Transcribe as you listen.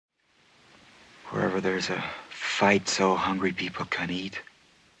Wherever there's a fight so hungry people can eat,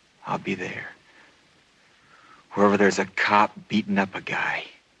 I'll be there. Wherever there's a cop beating up a guy,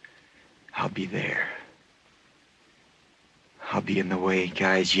 I'll be there. I'll be in the way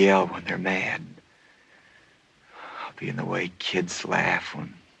guys yell when they're mad. I'll be in the way kids laugh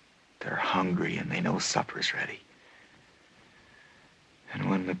when they're hungry and they know supper's ready. And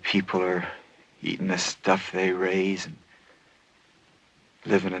when the people are eating the stuff they raise and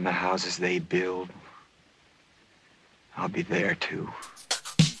living in the houses they build, I'll be there too.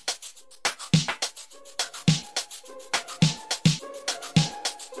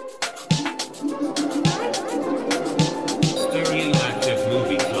 Stereoactive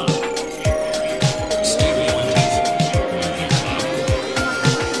Movie Club.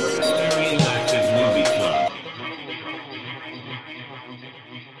 Stereoactive Movie Club.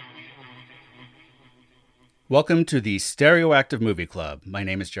 Welcome to the Stereoactive Movie Club. My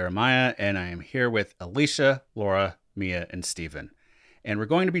name is Jeremiah, and I am here with Alicia, Laura, Mia, and Stephen. And we're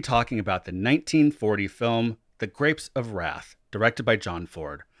going to be talking about the 1940 film The Grapes of Wrath, directed by John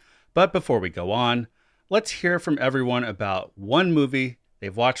Ford. But before we go on, let's hear from everyone about one movie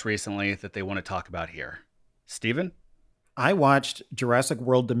they've watched recently that they want to talk about here. Stephen? I watched Jurassic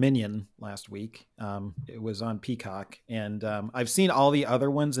World Dominion last week. It was on Peacock, and I've seen all the other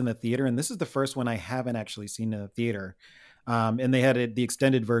ones in the theater, and this is the first one I haven't actually seen in the theater. And they had the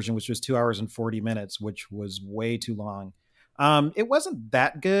extended version, which was 2 hours and 40 minutes, which was way too long. It wasn't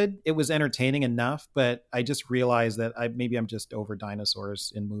that good. It was entertaining enough, but I just realized that maybe I'm just over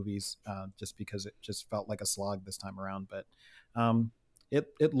dinosaurs in movies, just because it just felt like a slog this time around. But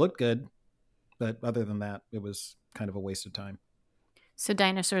it looked good, but other than that, it was kind of a waste of time. So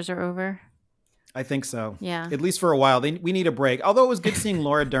dinosaurs are over? I think so. Yeah. At least for a while. We need a break. Although it was good seeing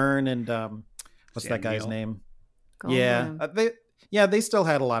Laura Dern and what's Sam that guy's Neill. name? Goldblum. They still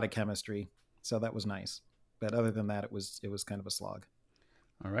had a lot of chemistry, so that was nice. But other than that, it was kind of a slog.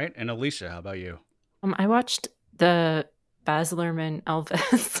 All right. And Alicia, how about you? I watched the Baz Luhrmann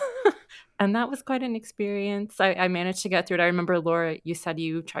Elvis, and that was quite an experience. I managed to get through it. I remember, Laura, you said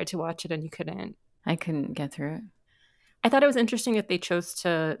you tried to watch it and you couldn't. I couldn't get through it. I thought it was interesting that they chose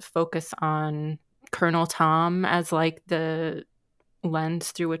to focus on Colonel Tom as like the lens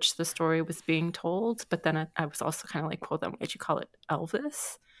through which the story was being told. But then I was also kind of like, well, then why'd you call it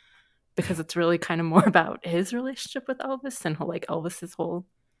Elvis? Because it's really kind of more about his relationship with Elvis and like Elvis's whole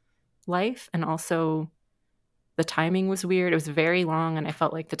life. And also the timing was weird. It was very long, and I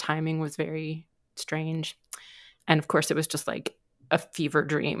felt like the timing was very strange. And of course, it was just like a fever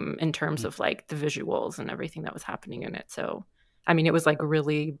dream in terms of like the visuals and everything that was happening in it. So, I mean, it was like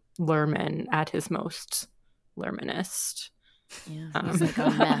really Luhrmann at his most Luhrmannist. Yeah, he's like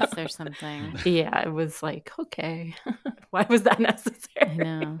on meth or something. Yeah, it was like, okay, why was that necessary? I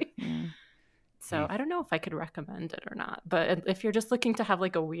know. Yeah. So I don't know if I could recommend it or not. But if you're just looking to have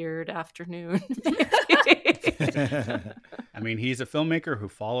like a weird afternoon, I mean, he's a filmmaker who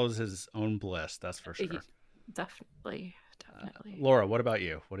follows his own bliss, that's for sure. definitely. Laura, what about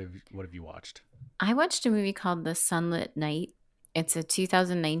you? What have you watched? I watched a movie called The Sunlit Night. It's a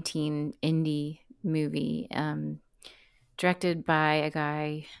 2019 indie movie directed by a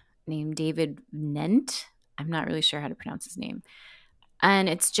guy named David Nent. I'm not really sure how to pronounce his name. And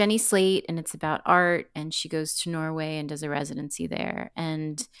it's Jenny Slate, and it's about art, and she goes to Norway and does a residency there.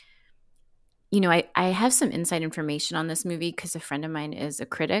 And, you know, I have some inside information on this movie because a friend of mine is a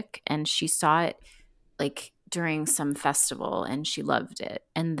critic, and she saw it like during some festival and she loved it.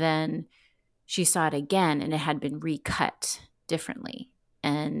 And then she saw it again and it had been recut differently,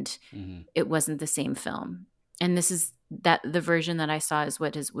 and it wasn't the same film. And this is the version that I saw is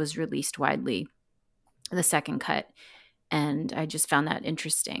what was released widely, the second cut. And I just found that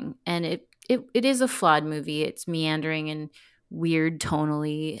interesting. And it is a flawed movie. It's meandering and weird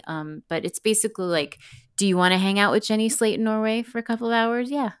tonally. But it's basically like, do you want to hang out with Jenny Slate in Norway for a couple of hours?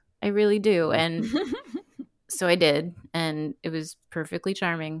 Yeah, I really do. And so I did. And it was perfectly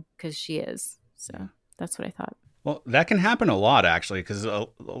charming because she is. So that's what I thought. Well, that can happen a lot, actually, because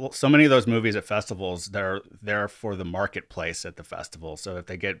so many of those movies at festivals, they're there for the marketplace at the festival. So if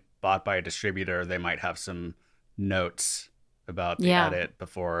they get bought by a distributor, they might have some notes about the edit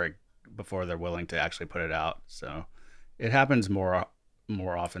before they're willing to actually put it out. So it happens more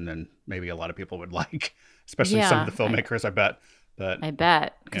often than maybe a lot of people would like, especially some of the filmmakers, I bet. But I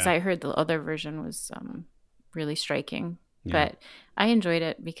bet, because I heard the other version was really striking. Yeah. But I enjoyed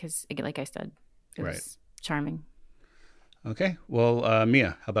it because, like I said, it was charming. Okay. Well,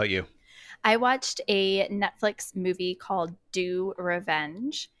 Mia, how about you? I watched a Netflix movie called Do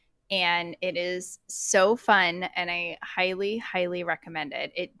Revenge, and it is so fun, and I highly, highly recommend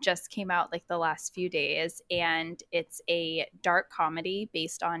it. It just came out like the last few days, and it's a dark comedy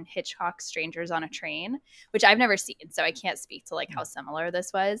based on Hitchcock's Strangers on a Train, which I've never seen, so I can't speak to like how similar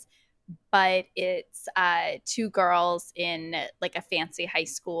this was. But it's two girls in like a fancy high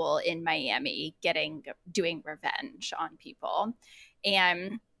school in Miami doing revenge on people,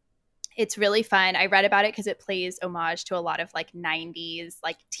 and it's really fun. I read about it because it plays homage to a lot of like 90s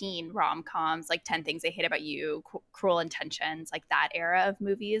like teen rom-coms, like 10 Things I Hate About You, Cruel Intentions, like that era of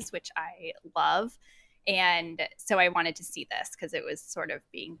movies, which I love. And so I wanted to see this because it was sort of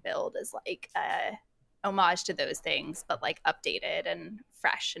being billed as like a homage to those things, but like updated and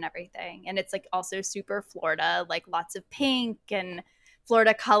fresh and everything. And it's like also super Florida, like lots of pink and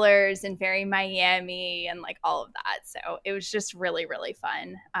Florida colors and very Miami and like all of that. So it was just really, really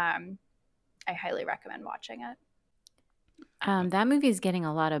fun. I highly recommend watching it. That movie is getting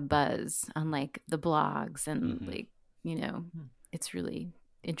a lot of buzz on like the blogs and like, you know, it's really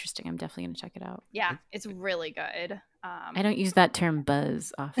interesting. I'm definitely going to check it out. Yeah, it's really good. I don't use that term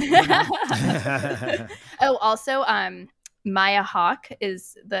buzz often. Oh, also, Maya Hawke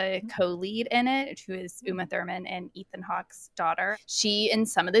is the co-lead in it, who is Uma Thurman and Ethan Hawke's daughter. She, in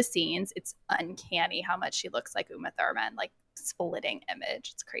some of the scenes, it's uncanny how much she looks like Uma Thurman, like splitting image.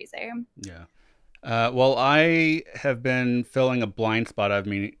 It's crazy. Yeah. Well, I have been filling a blind spot I've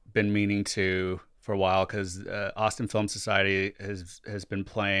been meaning to for a while because Austin Film Society has been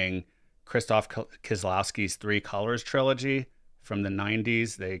playing Krzysztof Kieslowski's Three Colors trilogy from the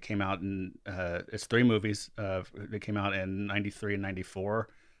 90s. They came out in, it's three movies. They came out in 93 and 94.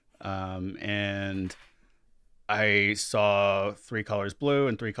 And I saw Three Colors Blue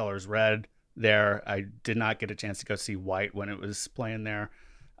and Three Colors Red there. I did not get a chance to go see White when it was playing there.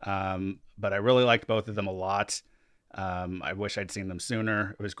 But I really liked both of them a lot. I wish I'd seen them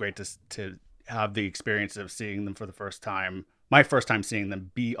sooner. It was great to have the experience of seeing them for the first time. My first time seeing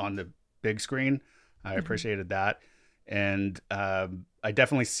them be on the big screen. I appreciated that. And I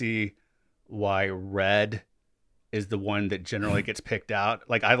definitely see why Red is the one that generally gets picked out.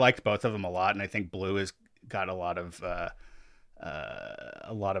 Like I liked both of them a lot, and I think Blue has got a lot of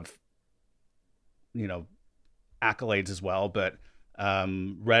accolades as well. But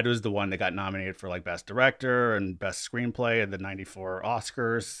Red was the one that got nominated for like Best Director and Best Screenplay at the 94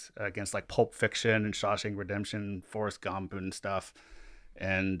 Oscars against like Pulp Fiction and Shawshank Redemption, Forrest Gump and stuff.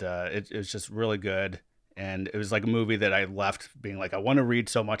 And it was just really good. And it was like a movie that I left being like, I want to read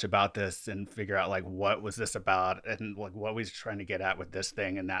so much about this and figure out like, what was this about? And like, what was he trying to get at with this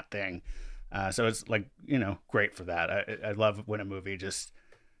thing and that thing? So it's like, great for that. I love when a movie just,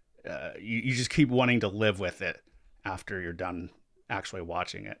 you just keep wanting to live with it after you're done actually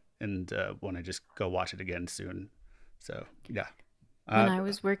watching it and want to just go watch it again soon. So, yeah. When I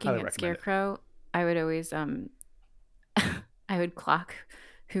was working at Scarecrow, I would always, I would clock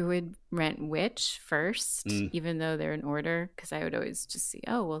who would rent which first, even though they're in order, because I would always just see,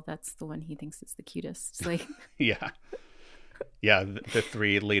 oh, well, that's the one he thinks is the cutest. It's like, yeah, the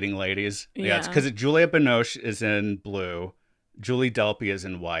three leading ladies. Yeah, it's because Julia Binoche is in Blue, Julie Delpy is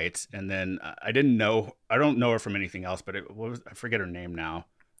in White, and then I don't know her from anything else, but I forget her name now.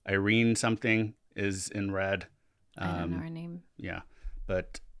 Irene something is in Red. I don't know her name. Yeah,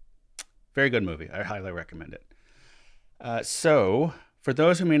 but very good movie. I highly recommend it. So, for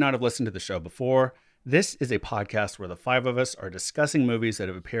those who may not have listened to the show before, this is a podcast where the five of us are discussing movies that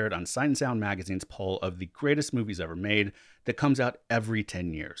have appeared on Sight and Sound Magazine's poll of the greatest movies ever made that comes out every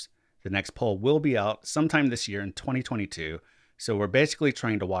 10 years. The next poll will be out sometime this year in 2022, so we're basically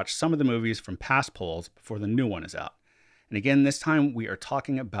trying to watch some of the movies from past polls before the new one is out. And again, this time we are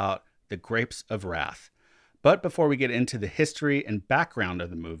talking about The Grapes of Wrath. But before we get into the history and background of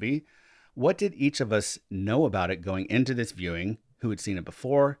the movie, what did each of us know about it going into this viewing? Who had seen it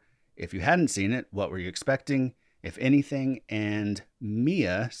before? If you hadn't seen it, what were you expecting, if anything? And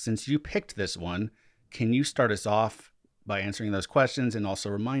Mia, since you picked this one, can you start us off by answering those questions and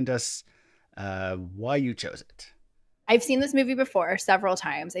also remind us why you chose it? I've seen this movie before several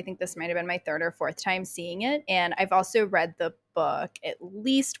times. I think this might have been my third or fourth time seeing it. And I've also read the book at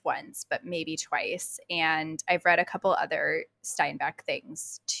least once, but maybe twice. And I've read a couple other Steinbeck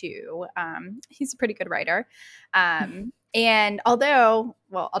things too. He's a pretty good writer. And although,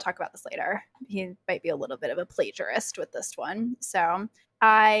 well, I'll talk about this later, he might be a little bit of a plagiarist with this one. So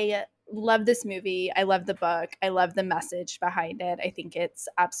I love this movie. I love the book. I love the message behind it. I think it's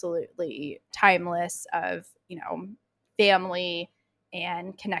absolutely timeless of, family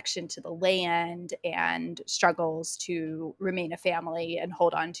and connection to the land and struggles to remain a family and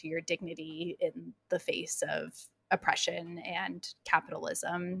hold on to your dignity in the face of oppression and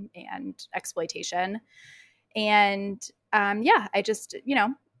capitalism and exploitation. And I just,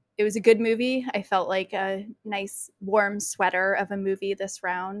 it was a good movie. I felt like a nice warm sweater of a movie this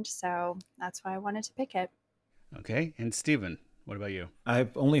round. So that's why I wanted to pick it. Okay. And Steven, what about you?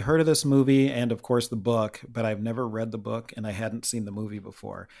 I've only heard of this movie and, of course, the book, but I've never read the book and I hadn't seen the movie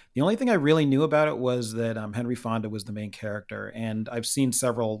before. The only thing I really knew about it was that Henry Fonda was the main character. And I've seen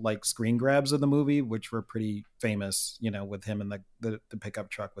several like screen grabs of the movie, which were pretty famous, with him in the pickup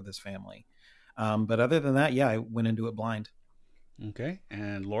truck with his family. But other than that, I went into it blind. Okay.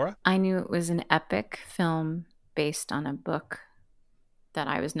 And Laura? I knew it was an epic film based on a book that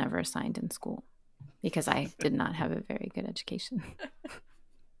I was never assigned in school because I did not have a very good education.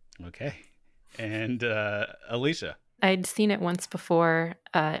 Okay. And Alicia? I'd seen it once before,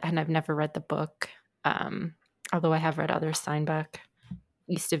 and I've never read the book, although I have read other Steinbeck,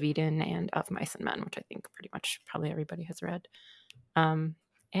 East of Eden and Of Mice and Men, which I think pretty much probably everybody has read.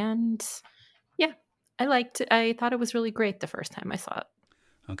 And yeah, I thought it was really great the first time I saw it.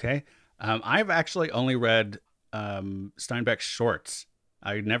 Okay. I've actually only read Steinbeck's shorts.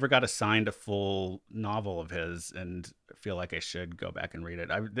 I never got assigned a full novel of his and feel like I should go back and read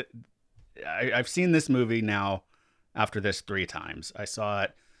it. I've seen this movie now after this 3 times. I saw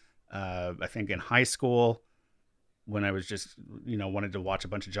it, I think in high school when I was just, wanted to watch a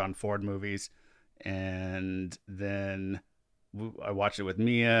bunch of John Ford movies. And then I watched it with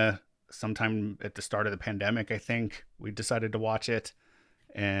Mia sometime at the start of the pandemic. I think we decided to watch it.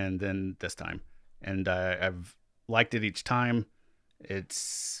 And then this time. And I've liked it each time.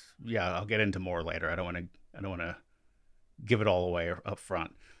 I'll get into more later. I don't want to give it all away up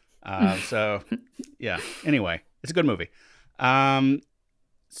front. Anyway, it's a good movie.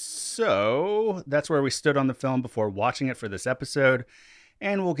 So that's where we stood on the film before watching it for this episode,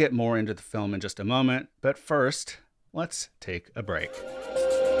 and we'll get more into the film in just a moment. But first, let's take a break.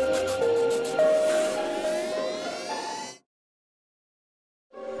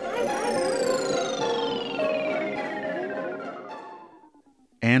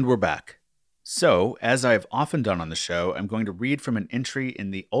 And we're back. So, as I've often done on the show, I'm going to read from an entry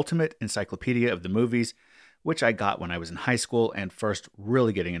in the Ultimate Encyclopedia of the Movies, which I got when I was in high school and first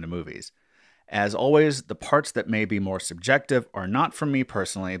really getting into movies. As always, the parts that may be more subjective are not from me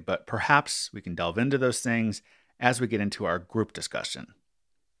personally, but perhaps we can delve into those things as we get into our group discussion.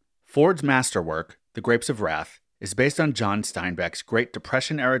 Ford's masterwork, The Grapes of Wrath, is based on John Steinbeck's Great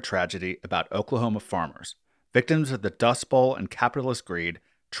Depression-era tragedy about Oklahoma farmers, victims of the Dust Bowl and capitalist greed,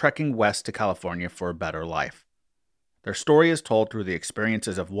 trekking west to California for a better life. Their story is told through the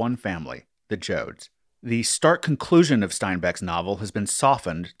experiences of one family, the Joads. The stark conclusion of Steinbeck's novel has been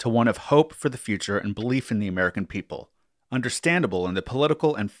softened to one of hope for the future and belief in the American people, understandable in the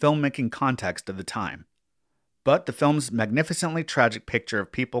political and filmmaking context of the time. But the film's magnificently tragic picture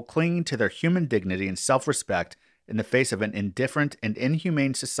of people clinging to their human dignity and self-respect in the face of an indifferent and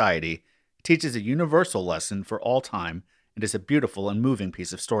inhumane society teaches a universal lesson for all time and is a beautiful and moving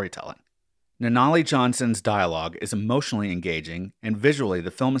piece of storytelling. Nunnally Johnson's dialogue is emotionally engaging, and visually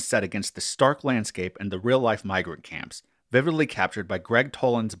the film is set against the stark landscape and the real-life migrant camps, vividly captured by Greg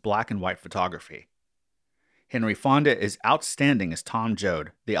Toland's black and white photography. Henry Fonda is outstanding as Tom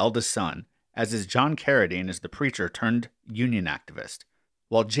Joad, the eldest son, as is John Carradine as the preacher turned union activist,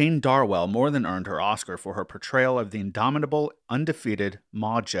 while Jane Darwell more than earned her Oscar for her portrayal of the indomitable, undefeated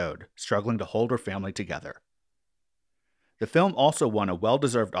Ma Joad struggling to hold her family together. The film also won a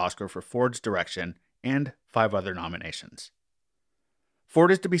well-deserved Oscar for Ford's direction and 5 other nominations.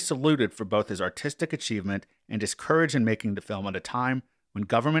 Ford is to be saluted for both his artistic achievement and his courage in making the film at a time when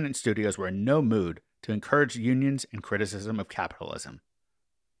government and studios were in no mood to encourage unions and criticism of capitalism.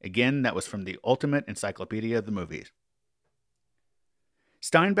 Again, that was from the Ultimate Encyclopedia of the Movies.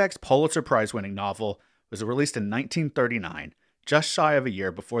 Steinbeck's Pulitzer Prize-winning novel was released in 1939, just shy of a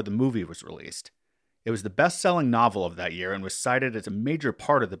year before the movie was released. It was the best-selling novel of that year and was cited as a major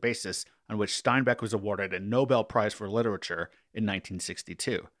part of the basis on which Steinbeck was awarded a Nobel Prize for Literature in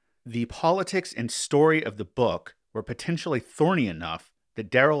 1962. The politics and story of the book were potentially thorny enough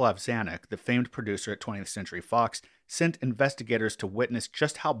that Darryl F. Zanuck, the famed producer at 20th Century Fox, sent investigators to witness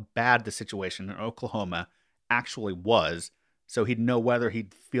just how bad the situation in Oklahoma actually was, so he'd know whether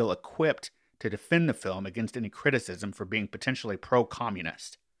he'd feel equipped to defend the film against any criticism for being potentially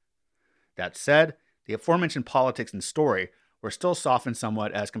pro-communist. That said, the aforementioned politics and story were still softened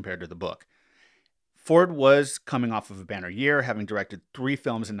somewhat as compared to the book. Ford was coming off of a banner year, having directed 3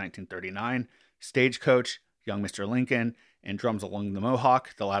 films in 1939, Stagecoach, Young Mr. Lincoln, and Drums Along the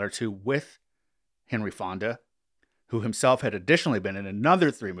Mohawk, the latter 2 with Henry Fonda, who himself had additionally been in another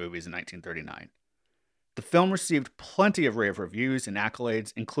 3 movies in 1939. The film received plenty of rave reviews and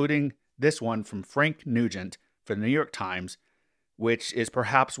accolades, including this one from Frank Nugent for the New York Times, which is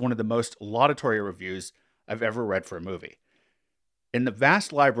perhaps one of the most laudatory reviews I've ever read for a movie. In the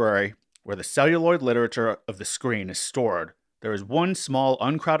vast library where the celluloid literature of the screen is stored, there is one small,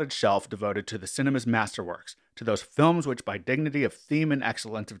 uncrowded shelf devoted to the cinema's masterworks, to those films which, by dignity of theme and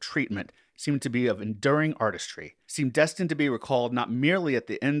excellence of treatment, seem to be of enduring artistry, seem destined to be recalled not merely at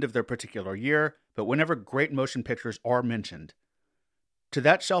the end of their particular year, but whenever great motion pictures are mentioned. To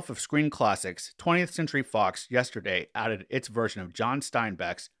that shelf of screen classics, 20th Century Fox yesterday added its version of John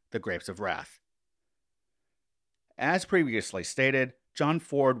Steinbeck's The Grapes of Wrath. As previously stated, John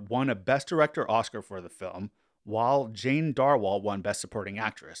Ford won a Best Director Oscar for the film, while Jane Darwall won Best Supporting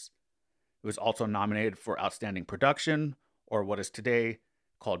Actress. It was also nominated for Outstanding Production, or what is today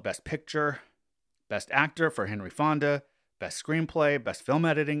called Best Picture, Best Actor for Henry Fonda, Best Screenplay, Best Film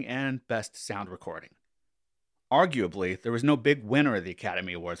Editing, and Best Sound Recording. Arguably, there was no big winner of the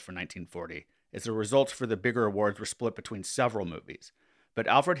Academy Awards for 1940, as the results for the bigger awards were split between several movies. But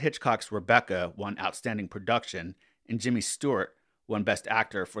Alfred Hitchcock's Rebecca won Outstanding Production, and Jimmy Stewart won Best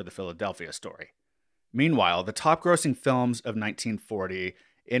Actor for The Philadelphia Story. Meanwhile, the top-grossing films of 1940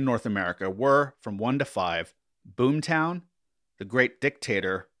 in North America were, from 1 to 5, Boomtown, The Great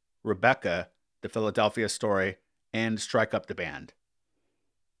Dictator, Rebecca, The Philadelphia Story, and Strike Up the Band.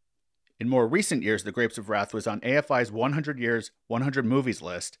 In more recent years, The Grapes of Wrath was on AFI's 100 Years, 100 Movies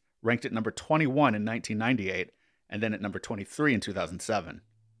list, ranked at number 21 in 1998, and then at number 23 in 2007.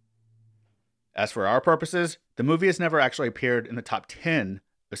 As for our purposes, the movie has never actually appeared in the top 10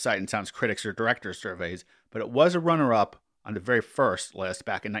 of Sight and Sound's critics or directors surveys, but it was a runner-up on the very first list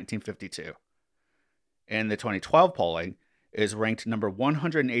back in 1952. In the 2012 polling, it is ranked number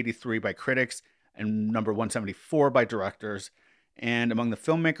 183 by critics and number 174 by directors, and among the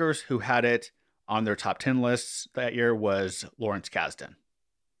filmmakers who had it on their top 10 lists that year was Lawrence Kasdan.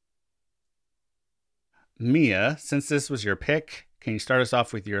 Mia, since this was your pick, can you start us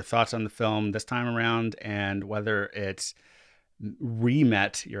off with your thoughts on the film this time around and whether it's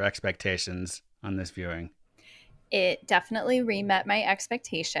re-met your expectations on this viewing? It definitely re-met my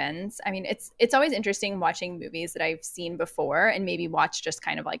expectations. I mean, it's always interesting watching movies that I've seen before and maybe watch just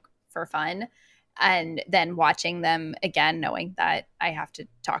kind of like for fun, and then watching them again knowing that I have to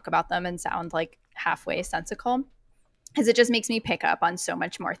talk about them and sound like halfway sensical, because it just makes me pick up on so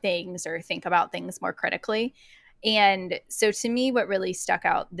much more things or think about things more critically. And so to me, what really stuck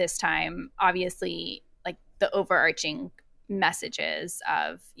out this time, obviously, like the overarching messages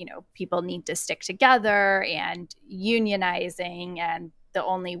of, you know, people need to stick together and unionizing, and the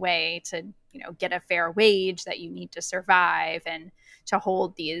only way to, you know, get a fair wage, that you need to survive, and to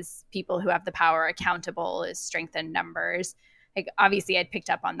hold these people who have the power accountable is strength in numbers. Like, obviously I'd picked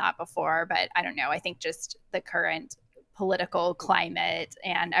up on that before, but I don't know. I think just the current political climate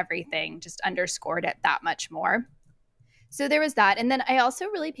and everything just underscored it that much more. So there was that. And then I also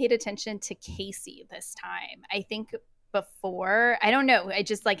really paid attention to Casey this time. I think before, I don't know, I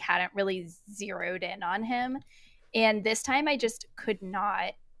just like hadn't really zeroed in on him. And this time I just could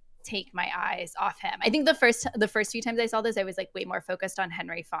not take my eyes off him. I think the first few times I saw this, I was like way more focused on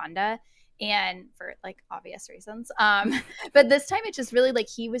Henry Fonda, and for like obvious reasons. But this time it just really, like,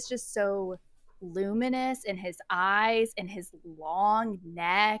 he was just so luminous in his eyes and his long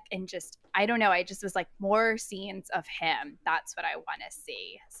neck, and just, I don't know, I just was like, more scenes of him. That's what I want to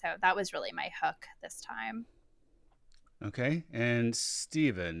see. So that was really my hook this time. Okay. And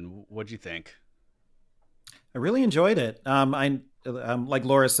Steven, what'd you think? I really enjoyed it. Like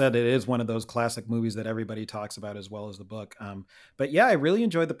Laura said, it is one of those classic movies that everybody talks about as well as the book. But yeah, I really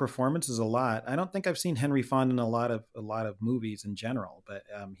enjoyed the performances a lot. I don't think I've seen Henry Fonda in a lot of movies in general, but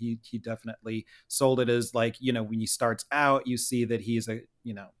he definitely sold it as, like, you know, when he starts out, you see that he's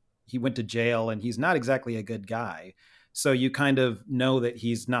he went to jail and he's not exactly a good guy. So you kind of know that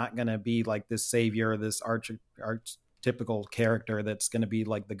he's not going to be like this savior, this archetypical character that's going to be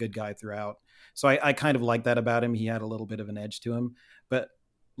like the good guy throughout. So I kind of like that about him. He had a little bit of an edge to him. But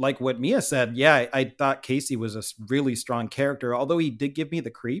like what Mia said, yeah, I thought Casey was a really strong character, although he did give me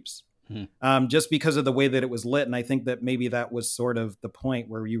the creeps just because of the way that it was lit. And I think that maybe that was sort of the point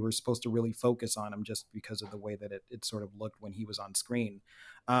where you were supposed to really focus on him just because of the way that it sort of looked when he was on screen.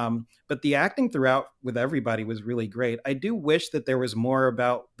 But the acting throughout with everybody was really great. I do wish that there was more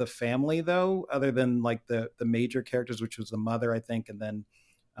about the family, though, other than like the major characters, which was the mother, I think, and then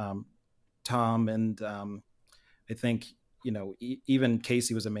Tom, and I think, you know, even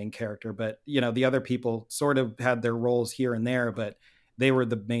Casey was a main character, but, you know, the other people sort of had their roles here and there, but they were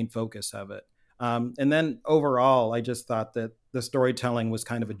the main focus of it. And then overall, I just thought that the storytelling was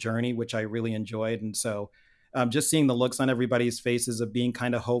kind of a journey, which I really enjoyed. And so just seeing the looks on everybody's faces of being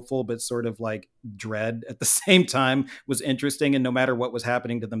kind of hopeful, but sort of like dread at the same time was interesting. And no matter what was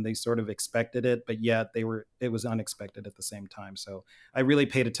happening to them, they sort of expected it, but yet it was unexpected at the same time. So I really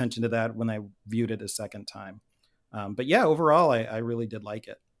paid attention to that when I viewed it a second time. But yeah, overall, I really did like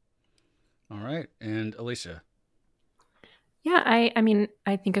it. All right. And Alicia. Yeah, I mean,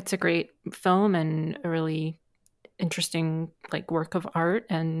 I think it's a great film and a really interesting like work of art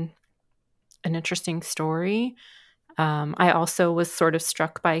and an interesting story. I also was sort of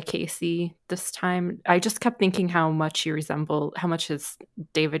struck by Casey this time. I just kept thinking how much his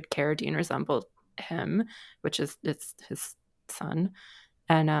David Carradine resembled him, which is it's his son.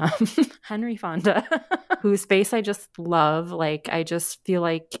 And Henry Fonda, whose face I just love. Like, I just feel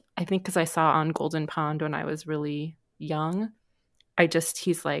like, I think because I saw on Golden Pond when I was really young,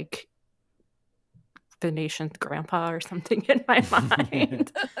 he's like the nation's grandpa or something in my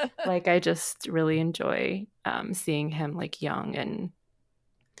mind. Like, I just really enjoy seeing him like young and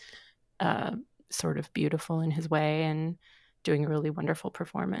sort of beautiful in his way and doing a really wonderful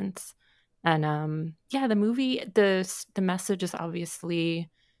performance. And yeah, the movie, the message is obviously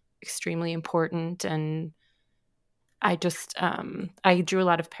extremely important. And I just, I drew a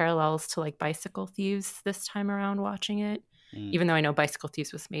lot of parallels to like Bicycle Thieves this time around watching it, even though I know Bicycle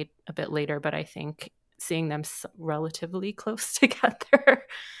Thieves was made a bit later, but I think seeing them relatively close together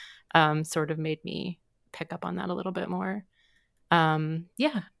sort of made me pick up on that a little bit more.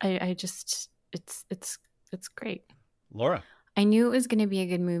 Yeah, I just, it's great. Laura. I knew it was going to be a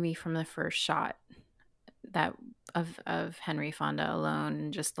good movie from the first shot that of Henry Fonda alone,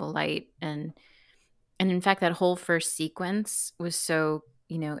 and just the light and in fact that whole first sequence was so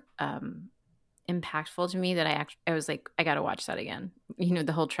impactful to me that I was like, I got to watch that again.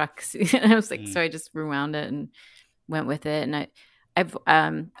 The whole truck scene. I was like, so I just rewound it and went with it. And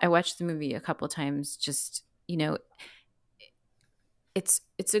I watched the movie a couple of times. Just it's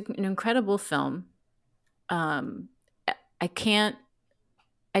an incredible film. I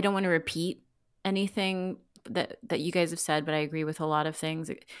don't want to repeat anything that you guys have said, but I agree with a lot of things.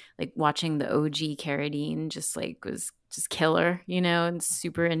 Like watching the OG Carradine just like was just killer, and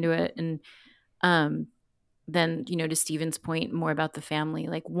super into it. And then, to Steven's point more about the family,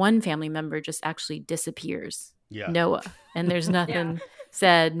 like one family member just actually disappears. Yeah. Noah. And there's nothing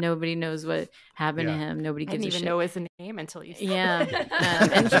said. Nobody knows what happened to him. Nobody gives a shit. I didn't even know his name until you said Yeah.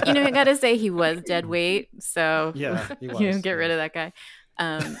 And I gotta say he was dead weight. So yeah, he was. Get rid of that guy.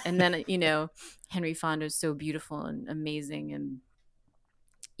 And then, Henry Fonda is so beautiful and amazing. And,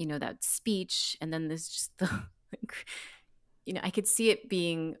 that speech. And then there's just the, I could see it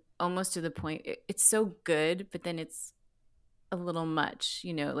being almost to the point. It's so good, but then it's a little much,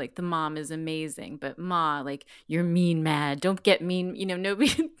 like the mom is amazing, but Ma, like, you're mean mad. Don't get mean.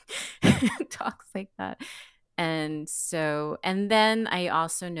 Nobody talks like that. And then I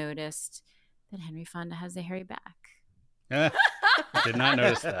also noticed that Henry Fonda has a hairy back. Did not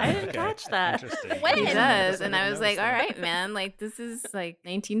notice that. I didn't catch that. Interesting. He does. And I was like, all right, man, like this is like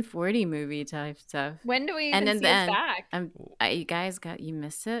 1940 movie type stuff. When do we even see his back? You guys you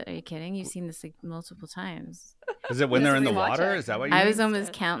missed it? Are you kidding? You've seen this like multiple times. Is it when they're in the water? Is that what you I mean? was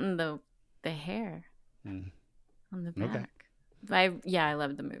almost counting the hair on the back. Okay. But I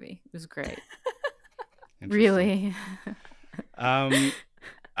loved the movie. It was great. Really.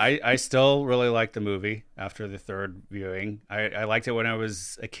 I still really like the movie after the third viewing. I liked it when I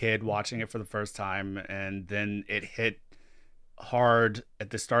was a kid watching it for the first time, and then it hit hard at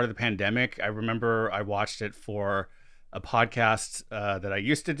the start of the pandemic. I remember I watched it for a podcast that I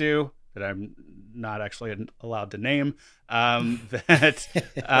used to do that I'm not actually allowed to name. That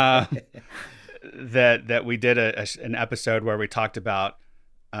we did an episode where we talked about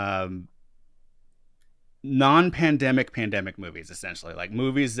non-pandemic pandemic movies, essentially, like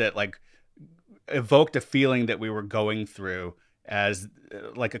movies that like evoked a feeling that we were going through as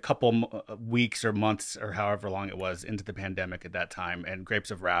like a couple weeks or months or however long it was into the pandemic at that time. And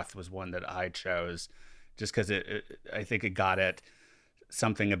Grapes of Wrath was one that I chose just because I think it got at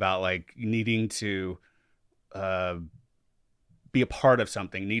something about like needing to be a part of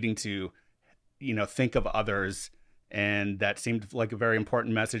something, needing to think of others, and that seemed like a very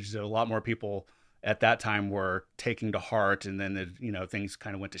important message that a lot more people at that time were taking to heart, and then things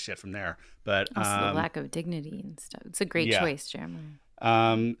kind of went to shit from there. But also the lack of dignity and stuff. It's a great choice, Jeremy.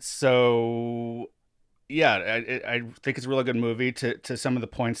 So yeah, I think it's a really good movie. To some of the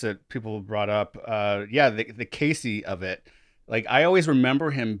points that people brought up, the Casey of it, Like, I always remember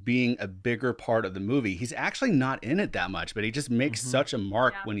him being a bigger part of the movie. He's actually not in it that much, but he just makes such a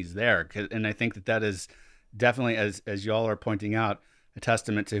mark when he's there. And I think that that is definitely, as y'all are pointing out, a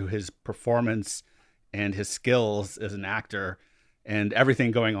testament to his performance and his skills as an actor and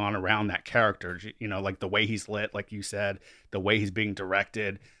everything going on around that character. You know, like the way he's lit, like you said, the way he's being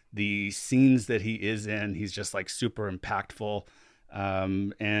directed, the scenes that he is in, he's just like super impactful.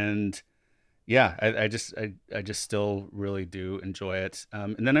 And yeah, I just still really do enjoy it.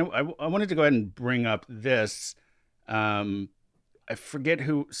 And then I wanted to go ahead and bring up this. I forget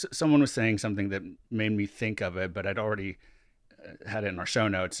who, someone was saying something that made me think of it, but I'd already had it in our show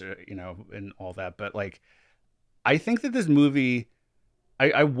notes, you know, and all that. But like, I think that this movie,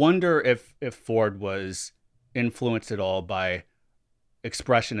 I wonder if Ford was influenced at all by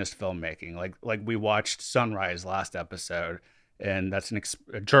expressionist filmmaking. Like we watched Sunrise last episode, and that's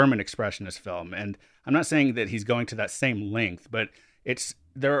a German expressionist film. And I'm not saying that he's going to that same length, but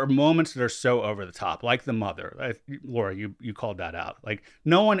there are moments that are so over the top, like The Mother. Laura, you called that out. Like,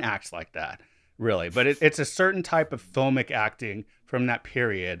 no one acts like that, really. But it's a certain type of filmic acting from that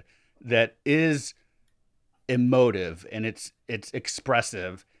period that is emotive, and it's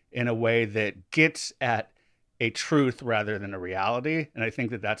expressive in a way that gets at a truth rather than a reality. And I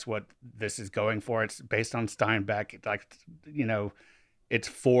think that that's what this is going for. It's based on Steinbeck. Like, you know, it's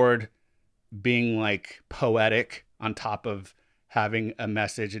Ford being like poetic on top of having a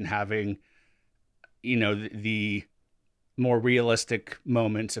message and having, you know, the more realistic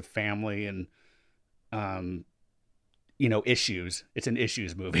moments of family and, you know, issues. It's an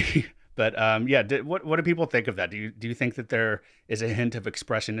issues movie. But yeah, what do people think of that? Do you think that there is a hint of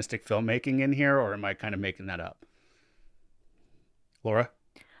expressionistic filmmaking in here, or am I kind of making that up? Laura?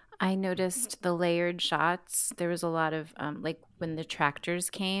 I noticed the layered shots. There was a lot of like when the tractors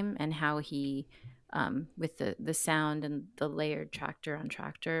came and how he with the sound and the layered tractor on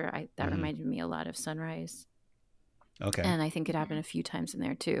tractor. That reminded me a lot of Sunrise. Okay. And I think it happened a few times in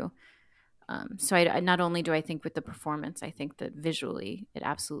there too. So I not only do I think with the performance, I think that visually it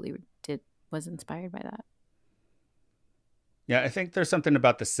absolutely was inspired by that. Yeah, I think there's something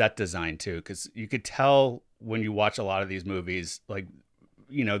about the set design too, because you could tell when you watch a lot of these movies, like,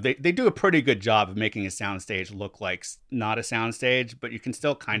 you know, they do a pretty good job of making a soundstage look like not a soundstage, but you can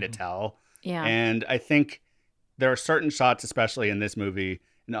still kind of tell. Yeah. And I think there are certain shots, especially in this movie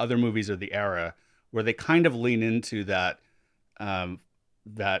and other movies of the era, where they kind of lean into that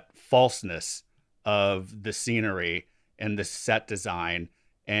that falseness of the scenery and the set design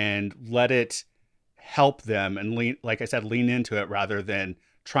and let it help them and lean into it rather than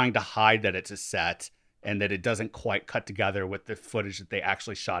trying to hide that it's a set and that it doesn't quite cut together with the footage that they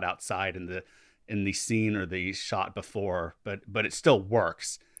actually shot outside in the scene or the shot before. But it still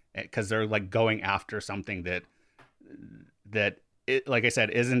works because they're like going after something that it, like I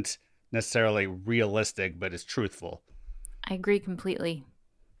said, isn't necessarily realistic, but is truthful. I agree completely.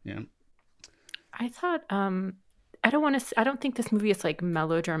 Yeah. I thought I don't think this movie is like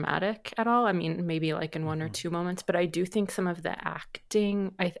melodramatic at all. I mean, maybe like in one or two moments, but I do think some of the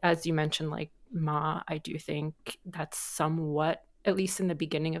acting, as you mentioned, like Ma, I do think that's somewhat, at least in the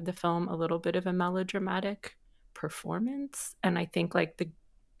beginning of the film, a little bit of a melodramatic performance. And I think like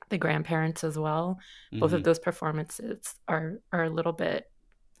the grandparents as well, both of those performances are a little bit,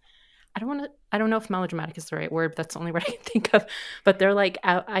 I don't know if melodramatic is the right word, but that's the only word I can think of. But they're like,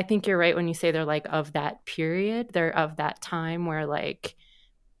 I think you're right when you say they're like of that period. They're of that time where like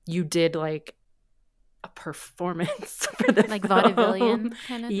you did like a performance for the like film. vaudevillian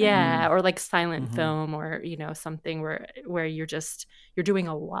kind of thing. Yeah, or like silent film, or you know, something where you're doing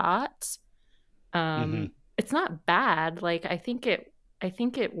a lot. It's not bad. Like I think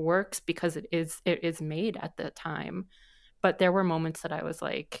it works because it is made at the time. But there were moments that I was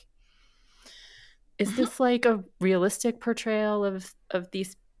like, is this like a realistic portrayal of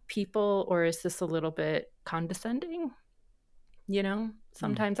these people, or is this a little bit condescending? You know,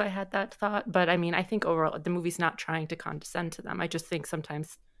 sometimes I had that thought, but I mean, I think overall the movie's not trying to condescend to them. I just think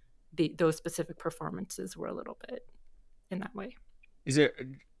sometimes those specific performances were a little bit in that way. Is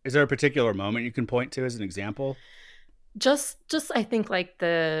there a particular moment you can point to as an example? Just I think like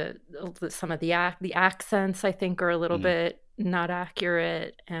some of the accents I think are a little bit not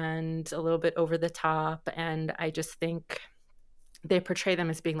accurate and a little bit over the top, and I just think they portray them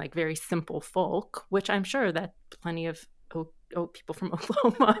as being like very simple folk, which I'm sure that plenty of people from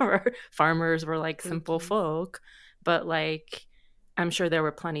Oklahoma or farmers were like simple folk, but like I'm sure there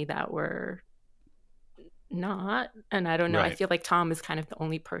were plenty that were not, and I don't know. Right. I feel like Tom is kind of the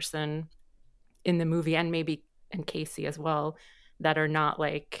only person in the movie, and maybe and Casey as well, that are not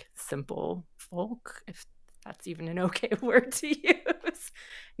like simple folk, if that's even an okay word to use.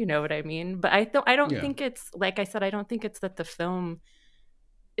 You know what I mean? But I don't Yeah. think it's, like I said, I don't think it's that the film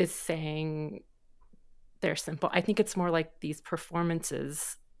is saying they're simple. I think it's more like these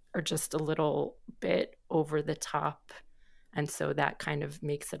performances are just a little bit over the top. And so that kind of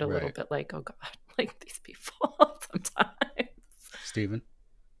makes it a little Right. bit like, oh God, like these people sometimes. Steven?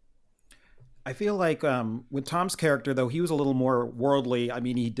 I feel like with Tom's character, though, he was a little more worldly. I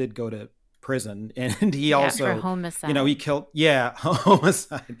mean, he did go to prison, and he For also, homicide. he killed,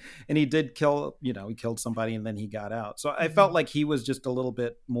 homicide, and he did kill, he killed somebody, and then he got out. So I felt like he was just a little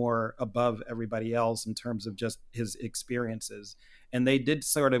bit more above everybody else in terms of just his experiences. And they did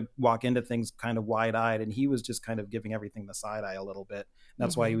sort of walk into things kind of wide-eyed, and he was just kind of giving everything the side eye a little bit.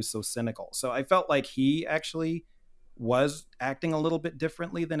 That's why he was so cynical. So I felt like he actually was acting a little bit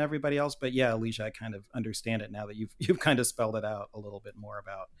differently than everybody else. But yeah, Alicia, I kind of understand it now that you've kind of spelled it out a little bit more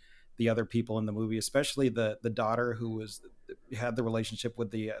about the other people in the movie, especially the daughter who had the relationship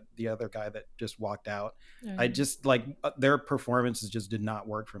with the other guy that just walked out. I just like their performances just did not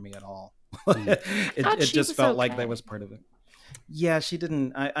work for me at all. it just felt like that was part of it. Yeah, she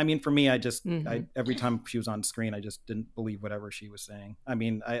didn't. I mean, for me, every time she was on screen, I just didn't believe whatever she was saying. I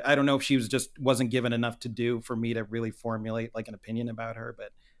mean, I don't know if she wasn't given enough to do for me to really formulate like an opinion about her,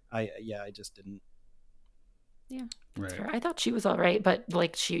 but I just didn't. Yeah, Right. fair. I thought she was all right, but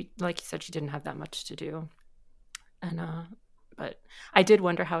like you said, she didn't have that much to do. And but I did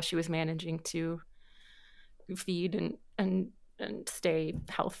wonder how she was managing to feed and stay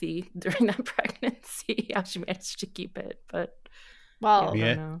healthy during that pregnancy. How she managed to keep it, but Well,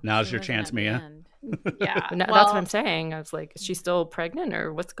 yeah, Mia, now's your chance, Mia. yeah. that's Well, what I'm saying. I was like, is she still pregnant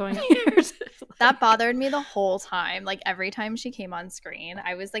or what's going on here? that bothered me the whole time. Like every time she came on screen,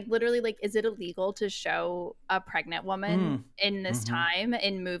 I was like, literally, like, is it illegal to show a pregnant woman in this time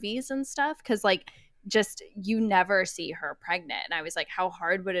in movies and stuff? Because like, just you never see her pregnant, and I was like, how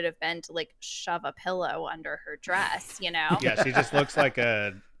hard would it have been to like shove a pillow under her dress? Yeah, she just looks like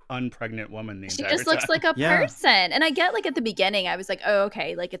a unpregnant woman the She entire just looks time. like a Yeah. person. And I get like at the beginning, I was like, oh,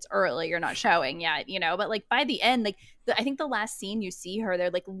 okay, like it's early, you're not showing yet, but like by the end, like I think the last scene you see her, they're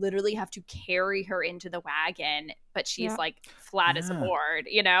like literally have to carry her into the wagon, but she's like flat as a board,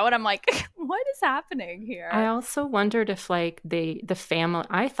 and I'm like, what is happening here? I also wondered if like the family,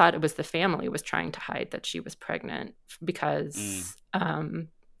 I thought it was the family was trying to hide that she was pregnant because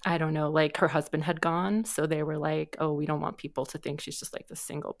I don't know, like her husband had gone. So they were like, oh, we don't want people to think she's just like the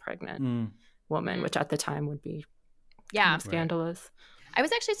single pregnant woman, which at the time would be kind of scandalous. I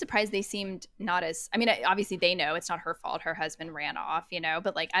was actually surprised they seemed not as, I mean, obviously they know it's not her fault. Her husband ran off,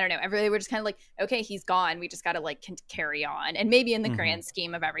 but like, I don't know. They were just kind of like, okay, he's gone. We just got to like carry on. And maybe in the grand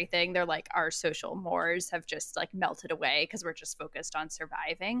scheme of everything, they're like, our social mores have just like melted away because we're just focused on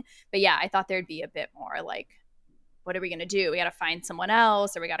surviving. But yeah, I thought there'd be a bit more like, what are we going to do? We got to find someone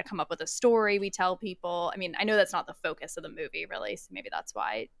else, or we got to come up with a story we tell people. I mean, I know that's not the focus of the movie really, so maybe that's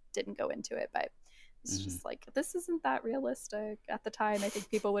why I didn't go into it, but it's just like, this isn't that realistic. At the time, I think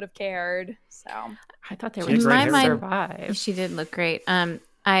people would have cared. So I thought they She were had In great my hair. mind, survive. she did look great.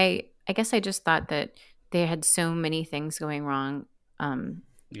 I guess I just thought that they had so many things going wrong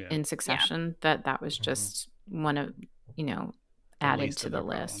in succession that was just one of added least to of the their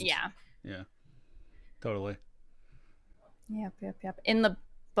list. problems. Yeah, totally. Yep. In the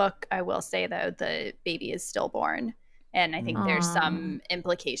book, I will say though, the baby is stillborn, and I think there's some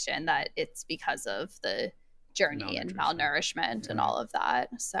implication that it's because of the journey and malnourishment and all of that.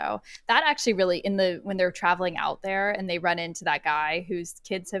 So that actually really when they're traveling out there and they run into that guy whose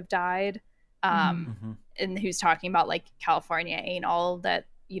kids have died, and who's talking about like California ain't all that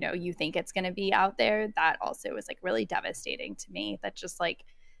you think it's going to be out there. That also was like really devastating to me. That just like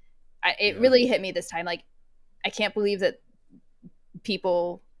it really hit me this time. Like, I can't believe that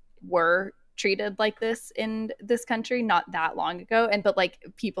people were treated like this in this country not that long ago, but like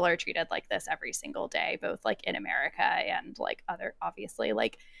people are treated like this every single day, both like in America and like other, obviously,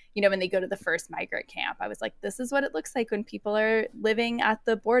 like when they go to the first migrant camp, I was like, this is what it looks like when people are living at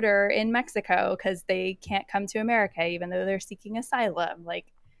the border in Mexico because they can't come to America even though they're seeking asylum. Like,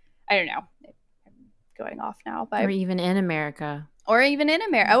 I don't know, I'm going off now, but Or even in America.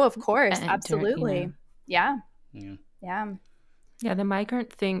 Oh, of course, absolutely. Yeah. Yeah, the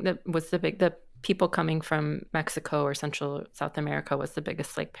migrant thing that was the people coming from Mexico or Central South America was the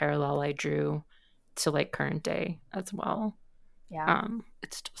biggest like parallel I drew to like current day as well. Yeah.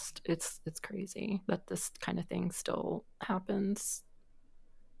 It's just it's crazy that this kind of thing still happens.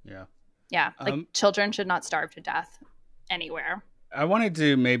 Yeah. Yeah. Like children should not starve to death anywhere. I wanted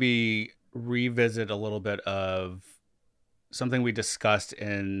to maybe revisit a little bit of something we discussed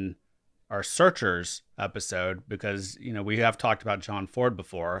in our Searchers episode, because, you know, we have talked about John Ford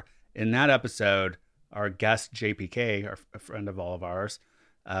before. In that episode, our guest JPK, a friend of all of ours,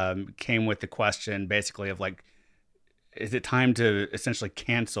 came with the question basically of like, is it time to essentially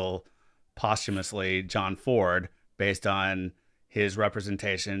cancel posthumously John Ford based on his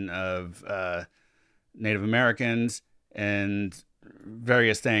representation of Native Americans and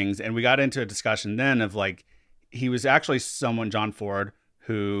various things? And we got into a discussion then of like, he was actually someone, John Ford,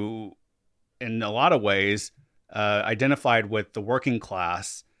 who in a lot of ways identified with the working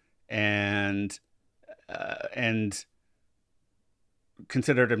class and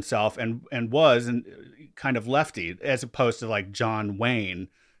considered himself and was kind of lefty, as opposed to like John Wayne,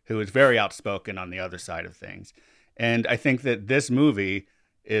 who is very outspoken on the other side of things. And I think that this movie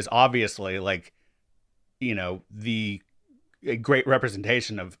is obviously like, you know, a great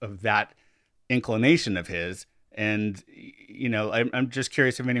representation of that inclination of his. And, you know, I'm just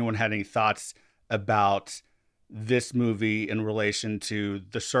curious if anyone had any thoughts about this movie in relation to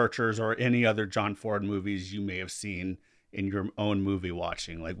The Searchers or any other John Ford movies you may have seen in your own movie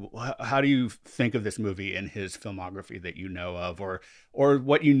watching. Like, how do you think of this movie in his filmography that you know of, or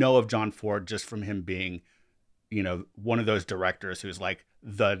what you know of John Ford just from him being, you know, one of those directors who's like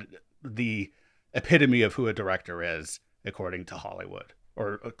the epitome of who a director is, according to Hollywood,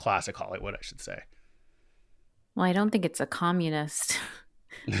 or classic Hollywood, I should say. Well, I don't think it's a communist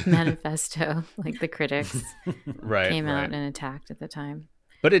manifesto like the critics came out and attacked at the time.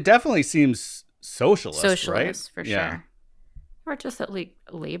 But it definitely seems socialist, Socialist, right? for sure. Or just at least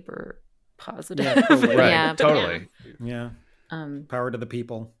labor positive. Yeah, right. Yeah, Totally. Yeah. Power to the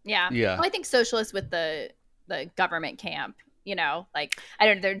people. Yeah. Yeah. Well, I think socialist with the government camp, you know, like, I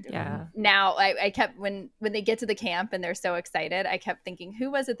don't know. Yeah. Now I kept, when they get to the camp and they're so excited, I kept thinking,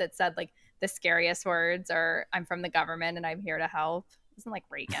 who was it that said like the scariest words are, I'm from the government and I'm here to help? Isn't like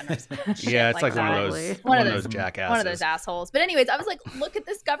Reagan or something? Yeah, it's like one of those jackasses. One of those assholes. But anyways, I was like, look at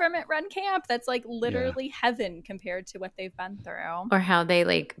this government run camp. That's like literally heaven compared to what they've been through. Or how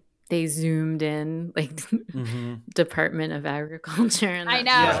they zoomed in, like Department of Agriculture. And I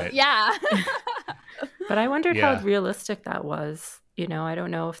know. Right. Yeah. But I wondered how realistic that was. You know, I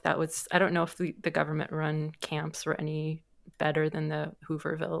don't know if the government run camps were any better than the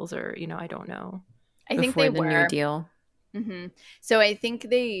Hoovervilles, or, you know, I don't know. I think they the were. New Deal. Mm-hmm. So I think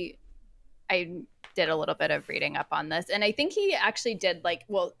I did a little bit of reading up on this, and I think he actually did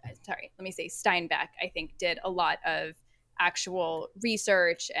Steinbeck, I think, did a lot of actual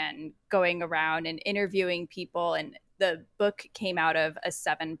research and going around and interviewing people. And the book came out of a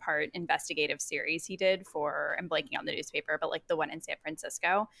 7-part investigative series he did for, I'm blanking on the newspaper, but like the one in San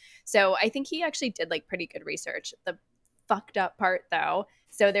Francisco. So I think he actually did like pretty good research. The fucked up part though,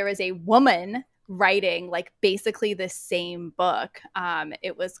 so there was a woman writing like basically the same book.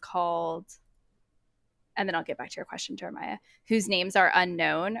 It was called, and then I'll get back to your question, Jeremiah, whose names are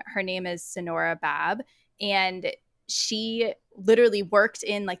unknown. Her name is Sonora Babb, and she literally worked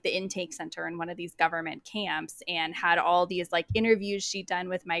in like the intake center in one of these government camps and had all these like interviews she'd done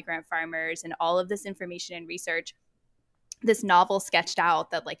with migrant farmers and all of this information and research. This novel sketched out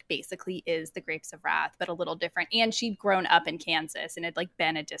that like basically is the Grapes of Wrath, but a little different. And she'd grown up in Kansas and had like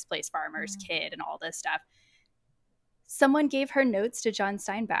been a displaced farmer's kid and all this stuff. Someone gave her notes to John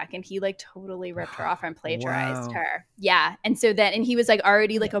Steinbeck and he like totally ripped her off and plagiarized her. Yeah. And so then, and he was like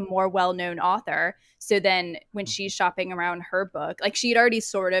already like a more well-known author. So then when she's shopping around her book, like she had already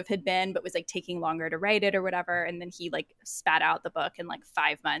sort of had been, but was like taking longer to write it or whatever. And then he like spat out the book in like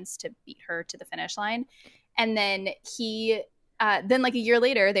 5 months to beat her to the finish line. And then then like a year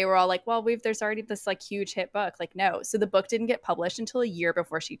later, they were all like, well, there's already this like huge hit book. Like, no. So the book didn't get published until a year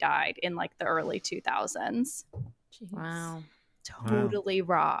before she died in like the early 2000s. Jeez. Wow. Totally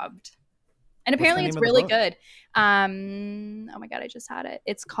robbed. And apparently it's really good. Oh my God, I just had it.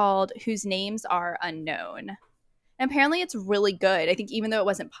 It's called Whose Names Are Unknown. And apparently it's really good. I think even though it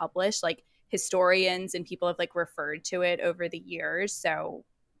wasn't published, like historians and people have like referred to it over the years. So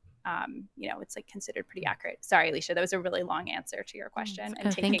you know, it's like considered pretty accurate. Sorry, Alicia, that was a really long answer to your question.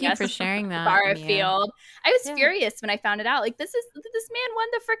 And thank you for sharing that. Far afield. I was furious when I found it out. Like, this man won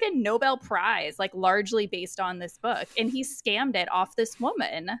the freaking Nobel Prize, like largely based on this book, and he scammed it off this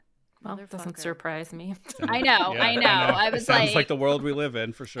woman. Well, it doesn't surprise me. I know. I was sounds like the world we live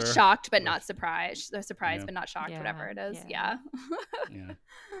in, for sure. Shocked but not surprised. Surprised but not shocked, whatever it is. Yeah.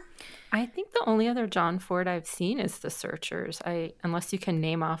 I think the only other John Ford I've seen is The Searchers. Unless you can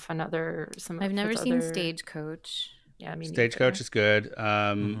name off another. I've never seen Stagecoach. Yeah, I mean, Stagecoach is good.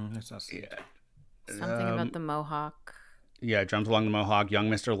 Something about the Mohawk. Yeah, Drums Along the Mohawk,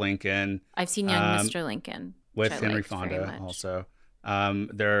 Young Mr. Lincoln. I've seen Young Mr. Lincoln with Henry Fonda also.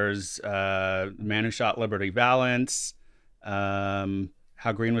 There's Man Who Shot Liberty Valance,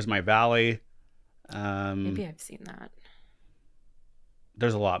 How Green Was My Valley. Maybe I've seen that.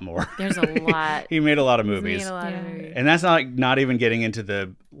 There's a lot more. There's a lot. He made a lot of He's movies. made a lot of Yeah. movies. And that's not even getting into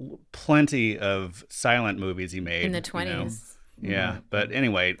the plenty of silent movies he made In the you know? 20s. Yeah, but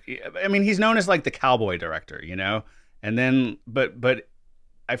anyway, I mean, he's known as like the cowboy director, you know. And then, but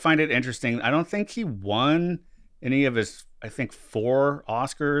I find it interesting. I don't think he won any of his. I think 4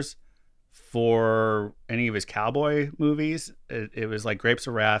 Oscars for any of his cowboy movies. It was like Grapes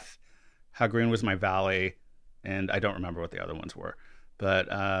of Wrath, How Green Was My Valley, and I don't remember what the other ones were.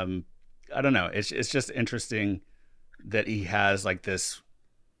 But I don't know. It's just interesting that he has like this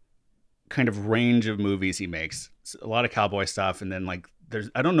kind of range of movies he makes. It's a lot of cowboy stuff, and then like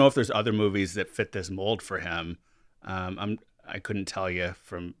I don't know if there's other movies that fit this mold for him. I couldn't tell you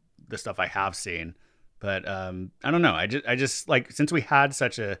from the stuff I have seen, but I don't know. I just like, since we had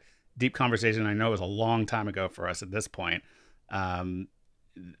such a deep conversation, I know it was a long time ago for us at this point,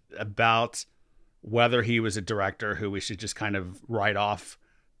 about whether he was a director who we should just kind of write off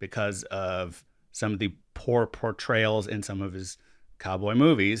because of some of the poor portrayals in some of his cowboy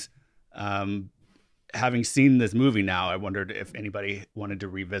movies. Having seen this movie now, I wondered if anybody wanted to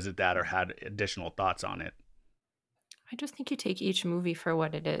revisit that or had additional thoughts on it. I just think you take each movie for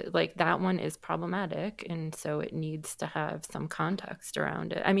what it is. Like, that one is problematic, and so it needs to have some context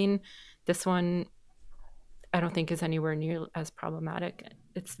around it. I mean, this one I don't think is anywhere near as problematic.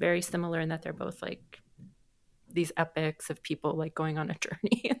 It's very similar in that they're both like these epics of people like going on a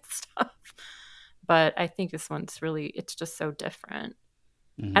journey and stuff. But I think this one's really, it's just so different.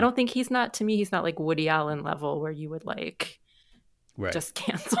 Mm-hmm. I don't think he's not like Woody Allen level where you would like Right. just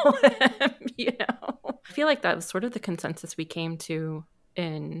cancel him, you know? I feel like that was sort of the consensus we came to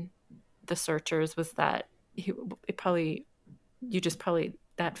in The Searchers, was that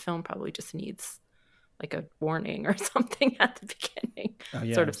that film probably just needs like a warning or something at the beginning. Oh,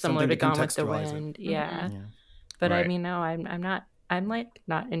 yeah. Sort of similar Something to Gone with the contextualize it. Wind. Yeah. Yeah. But I Right. mean, no, I'm like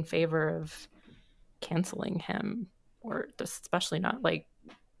not in favor of canceling him, or just especially not like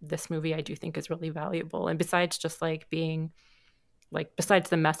this movie. I do think is really valuable. And besides just like being like, besides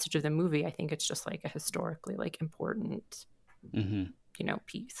the message of the movie, I think it's just like a historically like important, Mm-hmm. you know,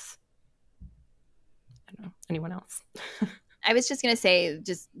 piece. I don't know. Anyone else? I was just going to say,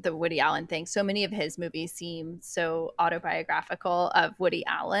 just the Woody Allen thing. So many of his movies seem so autobiographical of Woody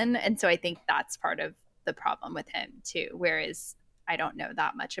Allen. And so I think that's part of the problem with him too. Whereas I don't know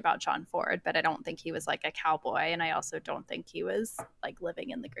that much about John Ford, but I don't think he was like a cowboy. And I also don't think he was like living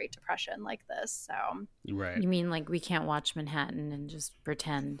in the Great Depression like this. So Right. You mean like we can't watch Manhattan and just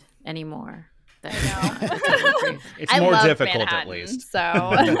pretend anymore? That It's I more love difficult Manhattan, at least. So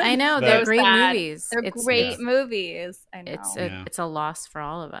I know But- they're Those great bad. movies. they're It's- great it's- movies. I know. It's a loss for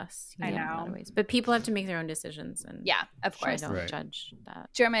all of us. I in a lot of know. ways. But people have to make their own decisions, and Yeah, of I course. don't Right. judge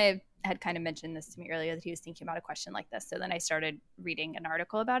that. Jeremiah had kind of mentioned this to me earlier, that he was thinking about a question like this. So then I started reading an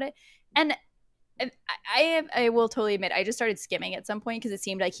article about it. And I will totally admit, I just started skimming at some point because it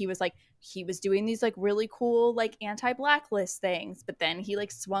seemed like he was doing these like really cool like anti-blacklist things, but then he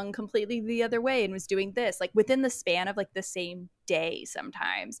like swung completely the other way and was doing this like within the span of like the same day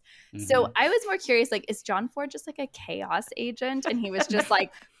sometimes. So Mhm. I was more curious, like, is John Ford just like a chaos agent and he was just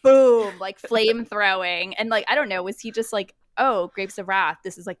like boom, like flame throwing, and like I don't know, was he just like, oh, Grapes of Wrath,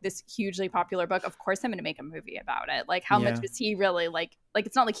 this is like this hugely popular book, of course I'm going to make a movie about it. Like, how much Yeah. was he really like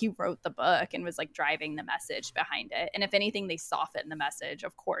it's not like he wrote the book and was like driving the message behind it. And if anything, they soften the message,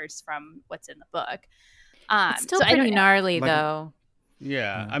 of course, from what's in the book. It's still so I don't pretty know. gnarly, Like- though.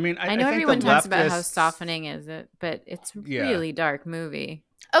 Yeah. I mean, I know think everyone the talks about how leftists- softening is it, but it's a Yeah. really dark movie.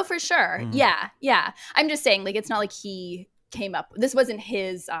 Oh, for sure. Mhm. Yeah. I'm just saying, like, it's not like he came up. This wasn't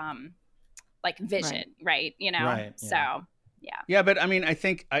his like vision, right? You know. Right, yeah. So Yeah, but I mean, I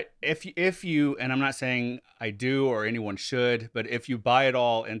think if you, and I'm not saying I do or anyone should, but if you buy it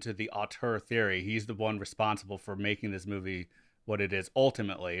all into the auteur theory, he's the one responsible for making this movie what it is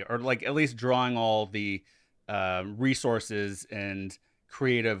ultimately, or like at least drawing all the resources and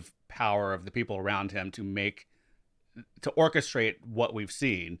creative power of the people around him to orchestrate what we've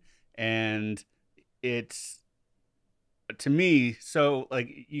seen. And it's, to me, so like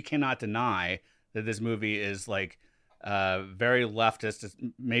you cannot deny that this movie is like very leftist,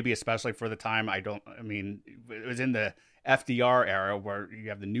 maybe especially for the time. I mean, it was in the FDR era where you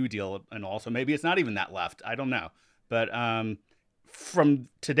have the New Deal and all, so maybe it's not even that left. I don't know. But from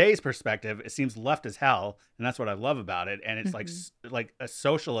today's perspective, it seems left as hell, and that's what I love about it. And it's like a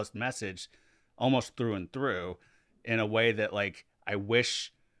socialist message almost through and through, in a way that like I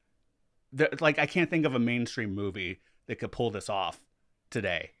wish that, like, I can't think of a mainstream movie that could pull this off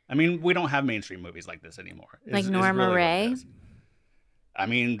today. I mean, we don't have mainstream movies like this anymore. Like Norma Ray? I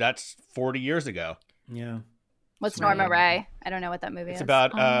mean, that's 40 years ago. Yeah. What's Right. Norma Ray? I don't know what that movie It's is.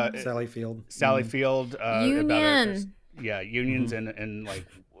 about Sally Field. Sally Field. Union. Unions and like,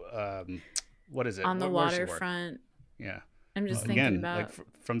 what is it? On the Where's she work? waterfront. Yeah. I'm just thinking Again, about.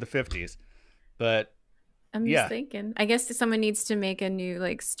 like from the 50s. But I'm just yeah. thinking. I guess someone needs to make a new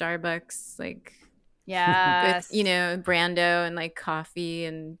like Starbucks, like Yes. with Brando and like coffee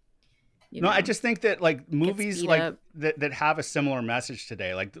and. No, I just think that like movies speed like up. that have a similar message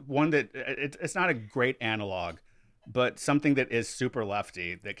today, like one that it's not a great analog, but something that is super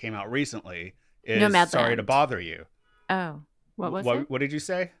lefty that came out recently is Nomadland. Sorry to Bother You. Oh, What was it? What did you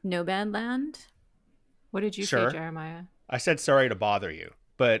say? No Bad Land. What did you Sure. say, Jeremiah? I said Sorry to Bother You,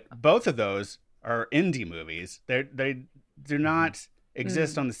 but both of those are indie movies. They do not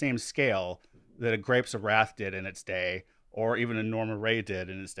exist on the same scale that a Grapes of Wrath did in its day, or even a Norma Ray did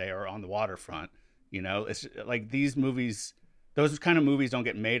in its day, or On the Waterfront. You know, it's like these movies, those kind of movies don't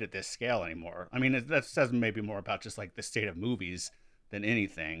get made at this scale anymore. I mean, that says maybe more about just like the state of movies than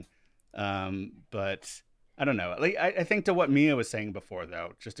anything. But I don't know. Like, I think to what Mia was saying before,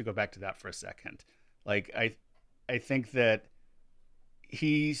 though, just to go back to that for a second, like I think that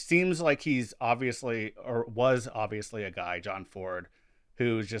he seems like he's obviously, or was obviously, a guy, John Ford,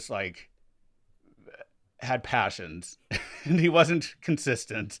 who's just like had passions and he wasn't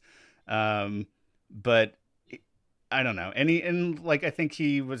consistent. But I don't know. And like, I think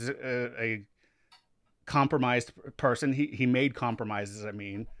he was a compromised person. He made compromises, I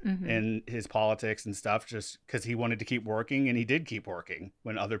mean, in his politics and stuff, just because he wanted to keep working, and he did keep working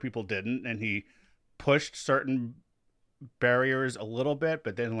when other people didn't. And he pushed certain barriers a little bit,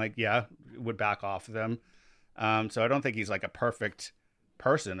 but then would back off of them. So I don't think he's like a perfect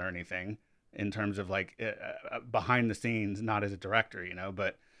person or anything in terms of like behind the scenes, not as a director, you know,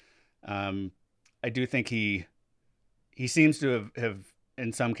 but I do think he seems to have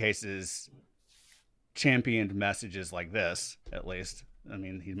in some cases championed messages like this, at least. I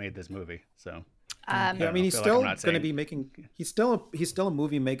mean, he made this movie, so I mean, he's still going to be making. He's still a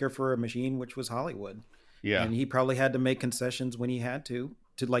movie maker for a machine, which was Hollywood. Yeah, and he probably had to make concessions when he had to,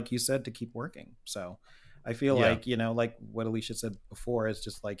 like you said, to keep working. So I feel like, you know, like what Alicia said before, is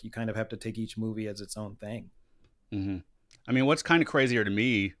just like you kind of have to take each movie as its own thing. Mm-hmm. I mean, what's kind of crazier to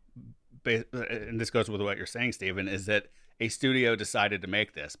me, and this goes with what you're saying, Stephen, is that a studio decided to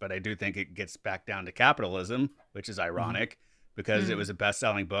make this, but I do think it gets back down to capitalism, which is ironic because it was a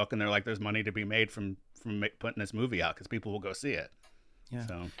best-selling book, and they're like, there's money to be made from putting this movie out because people will go see it. Yeah,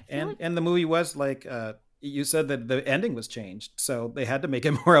 so, and the movie was like, you said that the ending was changed, so they had to make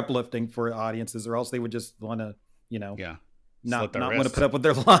it more uplifting for audiences, or else they would just want to, you know, not want to put up with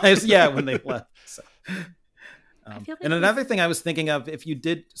their lives. When they left. So. And another thing I was thinking of, if you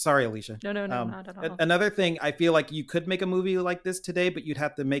did, sorry, Alicia. No, not at all. Another thing, I feel like you could make a movie like this today, but you'd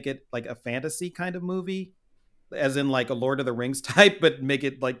have to make it like a fantasy kind of movie, as in like a Lord of the Rings type, but make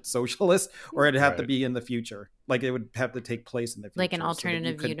it like socialist, or it'd have to be in the future. Like it would have to take place in the future. Like an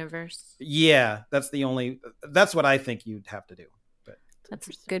alternative universe. Yeah, that's what I think you'd have to do. But that's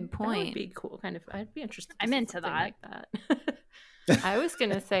a good point. That would be cool. Kind of, I'd be interested. I'm into that. Like that. I was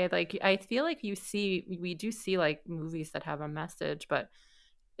gonna say, like, I feel like we do see like movies that have a message, but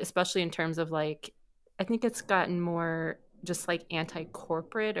especially in terms of like, I think it's gotten more just like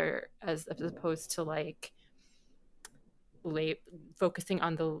anti-corporate, or as opposed to like focusing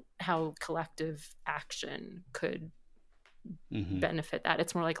on how collective action could benefit that.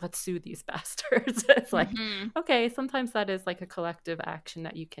 It's more like, let's sue these bastards. It's like, okay, sometimes that is like a collective action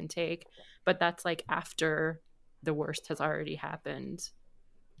that you can take, but that's like after the worst has already happened.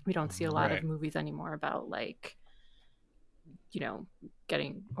 We don't see a lot of movies anymore about like, you know,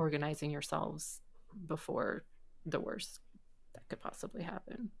 organizing yourselves before the worst that could possibly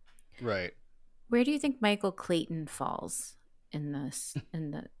happen. Right. Where do you think Michael Clayton falls in this?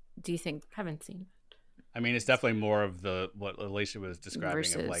 Do you think? Haven't seen it. I mean, it's definitely more of what Alicia was describing,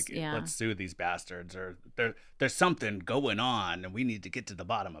 Versus, of like, let's sue these bastards, or there's something going on and we need to get to the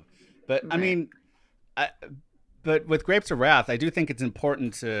bottom of it. But I mean, but with Grapes of Wrath, I do think it's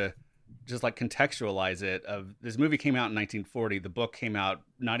important to just like contextualize it. Of this movie came out in 1940, the book came out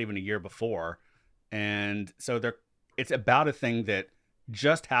not even a year before, and so it's about a thing that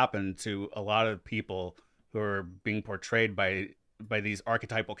just happened to a lot of people who are being portrayed by these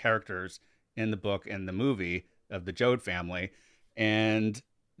archetypal characters in the book and the movie of the Joad family, and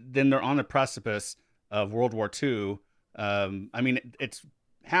then they're on the precipice of World War II. I mean, it's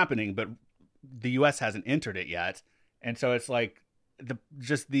happening, but the U.S. hasn't entered it yet, and so it's like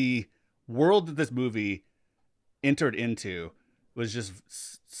the world that this movie entered into was just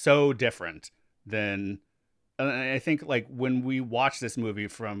so different than. And I think like when we watch this movie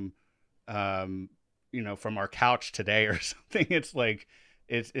from, from our couch today or something, it's like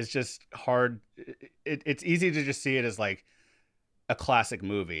it's just hard. It's easy to just see it as like a classic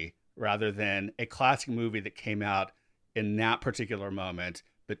movie rather than a classic movie that came out in that particular moment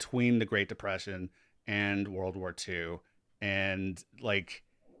between the Great Depression and World War II, and like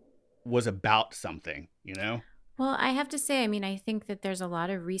was about something, Well, I have to say, I mean, I think that there's a lot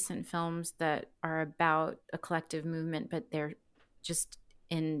of recent films that are about a collective movement, but they're just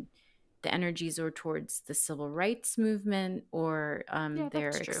in the energies or towards the civil rights movement, or they're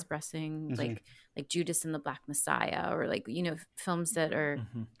expressing like Judas and the Black Messiah, or like, films that are,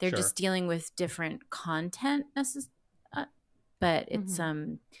 they're Sure. just dealing with different content, but it's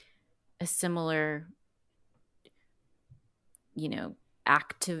a similar,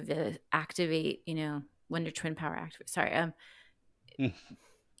 activate, Wonder Twin Power activate. Sorry.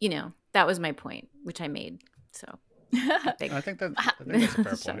 That was my point, which I made. So I think that's a fair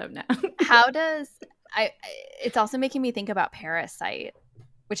point. Shut up now. How does it's also making me think about Parasite,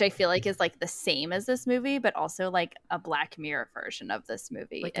 which I feel like is like the same as this movie, but also like a Black Mirror version of this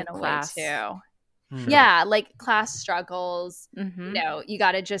movie Like in a a class. way too. Sure. Yeah, like class struggles. Mhm. You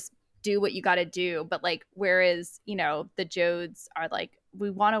got to just do what you got to do. But like, whereas, the Jodes are like, we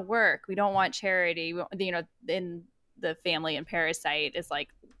want to work. We don't want charity. In the family in Parasite is like,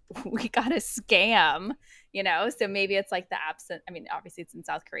 we got to scam, So maybe it's like the absence. I mean, obviously it's in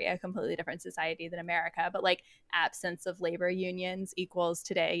South Korea, a completely different society than America, but like absence of labor unions equals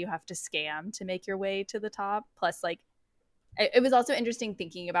today you have to scam to make your way to the top. Plus, like, it was also interesting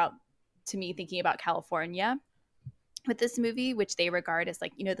thinking about California with this movie, which they regard as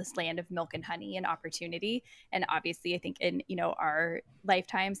like, this land of milk and honey and opportunity. And obviously I think in, our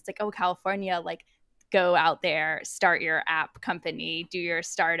lifetimes, it's like, oh, California, like go out there, start your app company, do your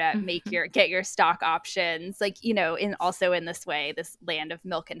startup, get your stock options, like, also in this way, this land of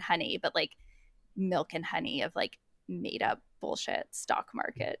milk and honey, but like milk and honey of like made up bullshit, stock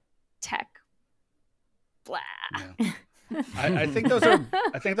market, tech, blah. Yeah. I think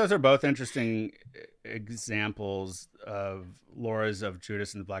those are both interesting examples of Laura's of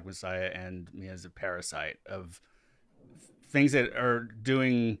Judas and the Black Messiah and Mia's of Parasite, of things that are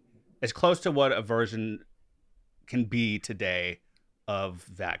doing as close to what a version can be today of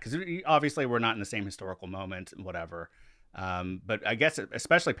that. Because obviously we're not in the same historical moment and whatever. But I guess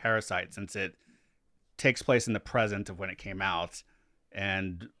especially Parasite, since it takes place in the present of when it came out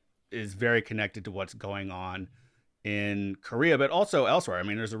and is very connected to what's going on in Korea, but also elsewhere. I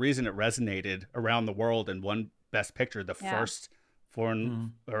mean, there's a reason it resonated around the world and won Best Picture, the first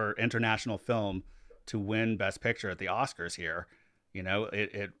foreign or international film to win Best Picture at the Oscars here.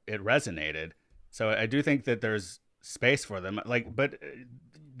 It resonated. So I do think that there's space for them. But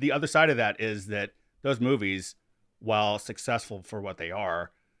the other side of that is that those movies, while successful for what they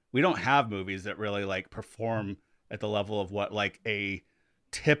are, we don't have movies that really like perform at the level of what like a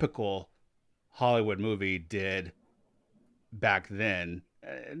typical Hollywood movie did back then.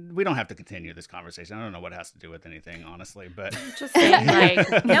 We don't have to continue this conversation. I don't know what it has to do with anything, honestly, but just saying,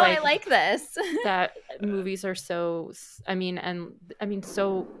 like, no, I like this. that movies are so,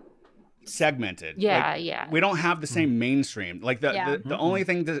 so segmented. Yeah, like, yeah. We don't have the same mainstream. Like the only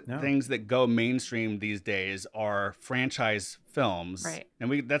things that go mainstream these days are franchise films, right?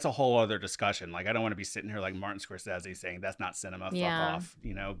 And that's a whole other discussion. Like, I don't want to be sitting here like Martin Scorsese saying that's not cinema. Fuck off,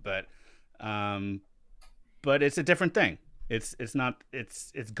 But it's a different thing. It's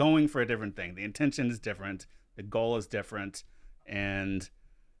going for a different thing. The intention is different. The goal is different, and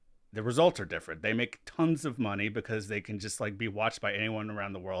the results are different. They make tons of money because they can just like be watched by anyone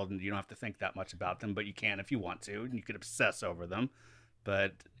around the world, and you don't have to think that much about them, but you can if you want to, and you could obsess over them.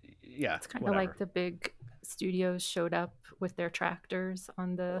 But yeah, it's kind of like the big studios showed up with their tractors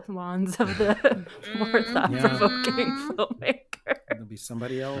on the lawns of the more thought-provoking filmmaker. There'll be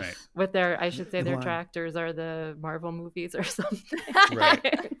somebody else with their, I should say, their tractors are the Marvel movies or something.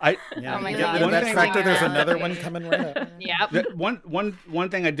 Right. Oh my God. That tractor, there's another one coming right up. Yep. One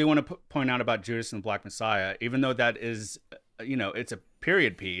thing I do want to point out about Judas and the Black Messiah, even though that is, it's a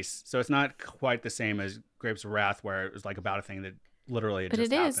period piece, so it's not quite the same as Grapes of Wrath, where it was like about a thing that literally had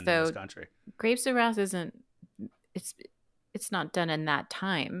just happened in this country. Grapes of Wrath isn't. It's not done in that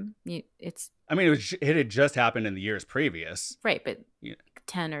time. It had just happened in the years previous. Right, but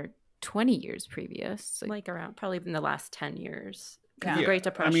 10 or 20 years previous. Like around, probably in the last 10 years. Yeah. The Great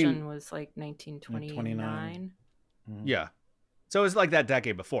Depression was like 1929. Yeah. So it was like that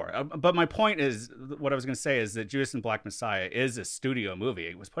decade before. But my point is, what I was going to say is that Judas and Black Messiah is a studio movie.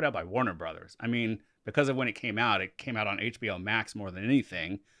 It was put out by Warner Brothers. I mean, because of when it came out on HBO Max more than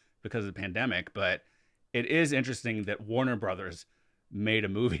anything because of the pandemic. But it is interesting that Warner Brothers made a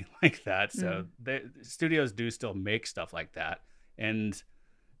movie like that. So studios do still make stuff like that. And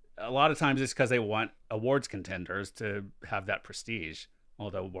a lot of times it's because they want awards contenders to have that prestige.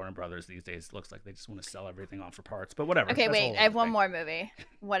 Although Warner Brothers these days looks like they just want to sell everything off for parts, but whatever. Okay, That's a wait. whole I have other one thing. more movie.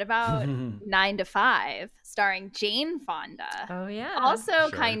 What about 9 to 5, starring Jane Fonda? Oh yeah. Also, Sure.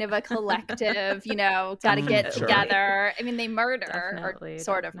 kind of a collective, got to get Sure. together. I mean, they murder Definitely, or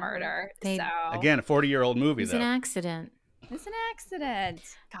sort of definitely. murder. They- so Again, a 40-year-old movie It's though. an accident. it's an accident.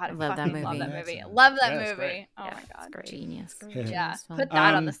 God, I Love that fucking love movie. that movie. Accident. Love that Yeah, it's movie. great. Oh Yeah, my it's god. great. Genius. Great. Yeah, Genius film. put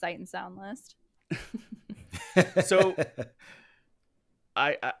that on the Um, Sight and Sound list. So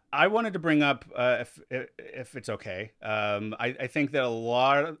I wanted to bring up if it's okay. I think that a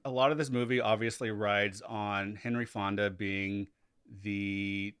lot of this movie obviously rides on Henry Fonda being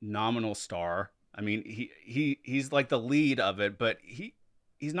the nominal star. I mean, he's like the lead of it, but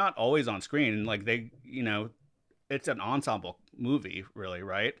he's not always on screen. Like it's an ensemble movie, really,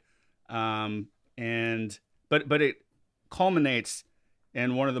 right? But it culminates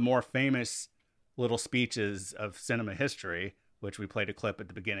in one of the more famous little speeches of cinema history, which we played a clip at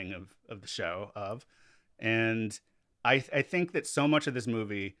the beginning of the show of. And I think that so much of this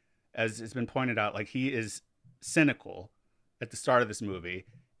movie, as has been pointed out, like he is cynical at the start of this movie.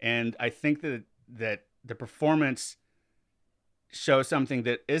 And I think that the performance shows something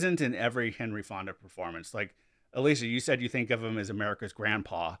that isn't in every Henry Fonda performance. Like, Alicia, you said you think of him as America's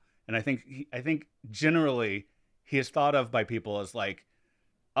grandpa. And I think generally he is thought of by people as like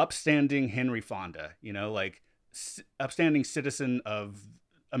upstanding Henry Fonda, like upstanding citizen of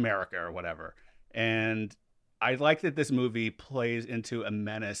America or whatever. And I like that this movie plays into a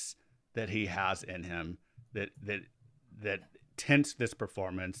menace that he has in him that tints this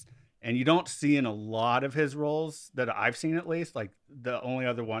performance. And you don't see in a lot of his roles that I've seen, at least. Like the only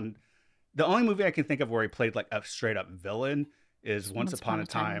movie I can think of where he played like a straight up villain is Once Upon a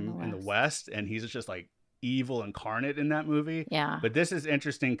Time in the West. And he's just like evil incarnate in that movie. Yeah. But this is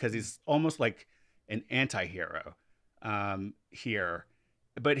interesting because he's almost like an anti-hero here.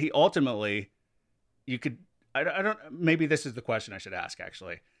 But he ultimately, I don't, maybe this is the question I should ask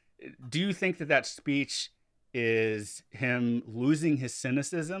actually. Do you think that speech is him losing his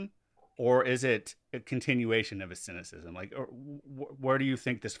cynicism, or is it a continuation of his cynicism? Like, or where do you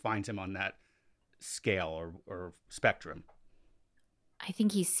think this finds him on that scale or spectrum? I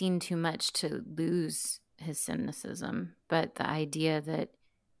think he's seen too much to lose his cynicism, but the idea that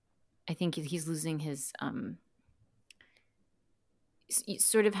I think he's losing his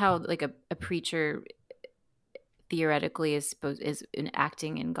sort of how like a preacher theoretically is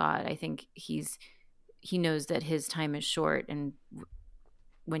acting in God. I think he knows that his time is short, and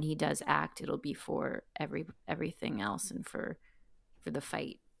when he does act, it'll be for everything else and for the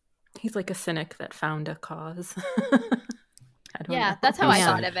fight. He's like a cynic that found a cause. I don't Yeah, know. that's how I Yeah.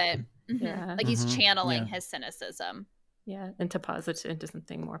 thought of it. Mhm. Yeah. Like he's Mhm. channeling Yeah. his cynicism. Yeah, into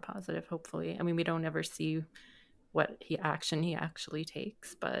something more positive, hopefully. I mean, we don't ever see what action he actually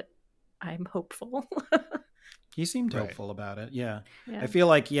takes, but I'm hopeful. He seemed Right. hopeful about it. Yeah. Yeah. I feel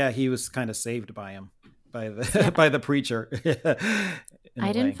like, he was kind of saved by him, by the by the preacher. in I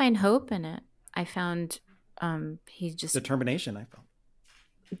a didn't way. find hope in it. I found he just Determination, I felt.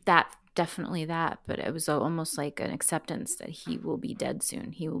 that definitely that, but it was almost like an acceptance that he will be dead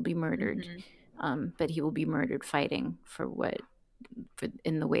soon. He will be murdered, Mhm. but he will be murdered fighting for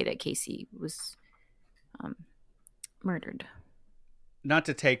in the way that Casey was murdered. Not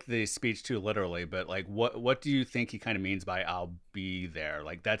to take the speech too literally, but like, what do you think he kind of means by "I'll be there"?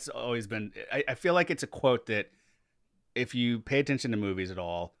 Like, that's always been. I feel like it's a quote that, if you pay attention to movies at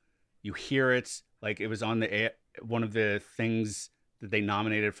all, you hear it. Like, it was on one of the things that they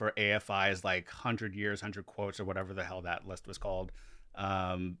nominated for AFI's like 100 years, 100 quotes, or whatever the hell that list was called.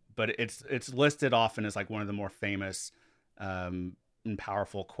 But it's listed often as like one of the more famous and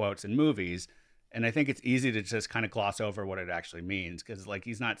powerful quotes in movies. And I think it's easy to just kind of gloss over what it actually means, because like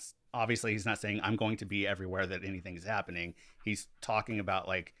he's not saying I'm going to be everywhere that anything is happening. He's talking about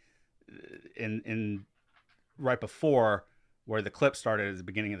like in right before where the clip started at the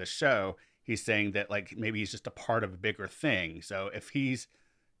beginning of the show, he's saying that like maybe he's just a part of a bigger thing. So if he's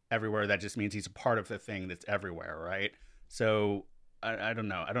everywhere, that just means he's a part of the thing that's everywhere, right? So I don't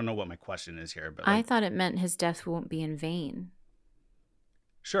know. I don't know what my question is here, but I like, thought it meant his death won't be in vain.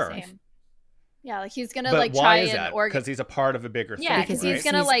 sure. Same. Yeah, like he's gonna But like why try is and that? Because he's a part of a bigger Yeah, thing, Because right? he's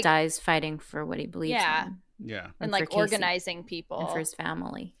gonna, like- dies fighting for what he believes Yeah. in. Yeah. and for like Casey. organizing people. And for his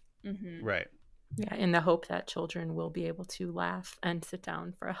family. Mhm. Right. Yeah, in the hope that children will be able to laugh and sit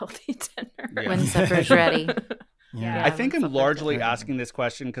down for a healthy dinner. Yeah. When supper's ready. Yeah. I think I'm when supper's largely ready. asking this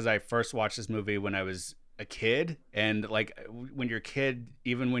question because I first watched this movie when I was a kid, and like when you're a kid,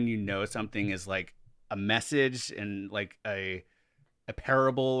 even when you know something is like a message and like a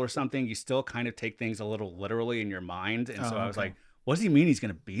parable or something, you still kind of take things a little literally in your mind. And so I was like, what does he mean he's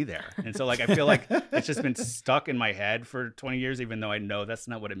going to be there? And so like I feel like it's just been stuck in my head for 20 years, even though I know that's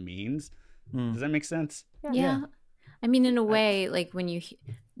not what it means. Does that make sense? Yeah. I mean, in a way, like when you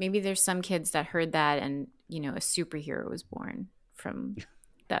maybe there's some kids that heard that and, you know, a superhero was born from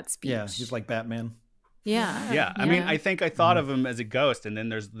that speech. Yeah, he's like Batman. Yeah. Yeah. I mean, I think I thought of him as a ghost, and then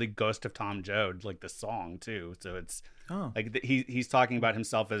there's the Ghost of Tom Joad, like the song too. So it's like he's talking about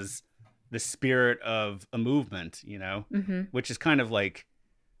himself as the spirit of a movement, you know, which is kind of like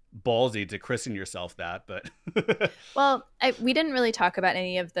ballsy to christen yourself that, but Well, we didn't really talk about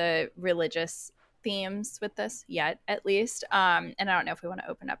any of the religious themes with this yet, at least. And I don't know if we want to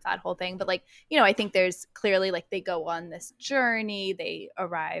open up that whole thing, but like, you know, I think there's clearly like they go on this journey, they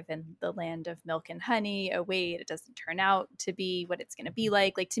arrive in the land of milk and honey. Oh, wait, it doesn't turn out to be what it's going to be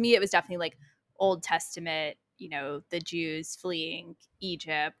like. Like, to me, it was definitely like Old Testament, you know, the Jews fleeing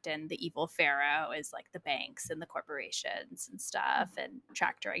Egypt and the evil Pharaoh is like the banks and the corporations and stuff and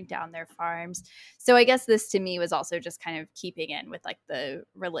tractoring down their farms. So I guess this to me was also just kind of keeping in with like the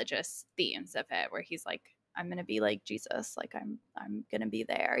religious themes of it, where he's like, I'm going to be like Jesus. Like I'm going to be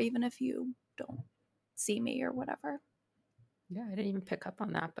there, even if you don't see me or whatever. Yeah, I didn't even pick up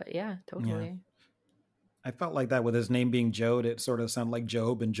on that, but yeah, totally. Yeah. I felt like that with his name being Joad, it sort of sounded like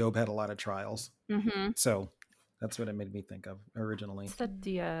Job, and Job had a lot of trials. Mm-hmm. So that's what it made me think of originally. It's that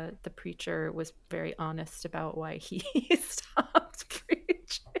the preacher was very honest about why he stopped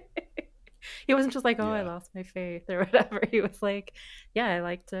preaching. He wasn't just like, oh, I lost my faith or whatever. He was like, yeah, I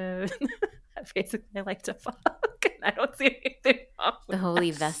like to basically I like to fuck, and I don't see anything wrong with The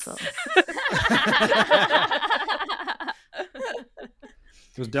holy vessel.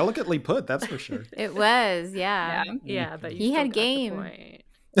 It was delicately put, that's for sure. It was, yeah. Yeah, but He you had still got the game.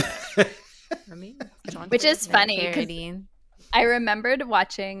 point. I mean, John Which is Kerr- funny 'cause Parroting. I remembered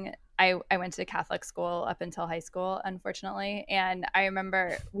watching, I went to Catholic school up until high school, unfortunately. And I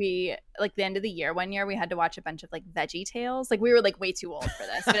remember we, like the end of the year, one year we had to watch a bunch of like Veggie Tales. Like we were like way too old for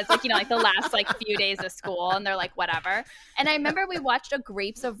this, but it's like, you know, like the last like few days of school and they're like, whatever. And I remember we watched a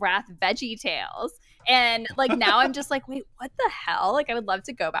Grapes of Wrath Veggie Tales. And like now I'm just like, wait, what the hell? Like I would love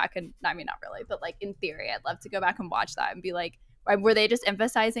to go back and, I mean, not really, but like in theory, I'd love to go back and watch that and be like, were they just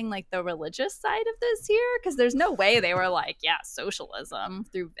emphasizing like the religious side of this here? Because there's no way they were like, yeah, socialism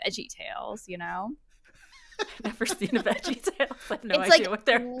through Veggie Tales, you know? I've never seen a Veggie Tales. I have no It's idea like what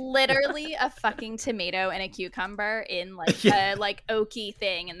they're. literally a fucking tomato and a cucumber in like a like oaky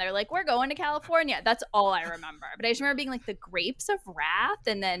thing, and they're like, we're going to California. That's all I remember. But I just remember being like the Grapes of Wrath,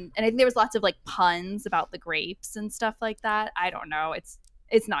 and I think there was lots of like puns about the grapes and stuff like that. I don't know.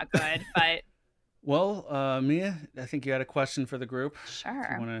 It's not good, but well, Mia, I think you had a question for the group.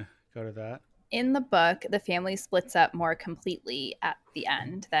 sure. You want to go to that? In the book, the family splits up more completely at the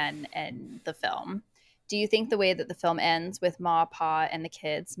end than in the film. Do you think the way that the film ends with Ma, Pa, and the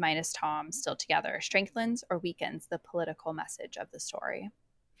kids, minus Tom, still together, strengthens or weakens the political message of the story?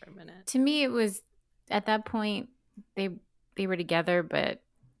 For a minute. To me, it was at that point they were together, but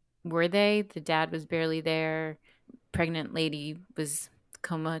were they? The dad was barely there. Pregnant lady was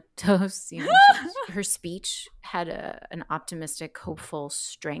comatose. You know, her speech had an optimistic, hopeful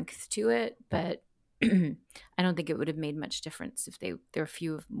strength to it, but I don't think it would have made much difference if there were a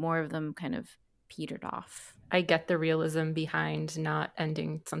few more of them kind of petered off. I get the realism behind not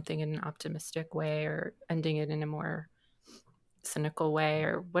ending something in an optimistic way or ending it in a more cynical way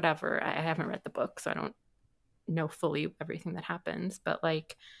or whatever. I haven't read the book, so I don't know fully everything that happens. But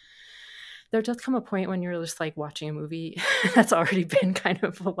like, there does come a point when you're just like watching a movie that's already been kind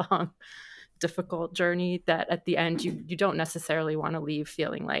of a long, difficult journey that at the end you don't necessarily want to leave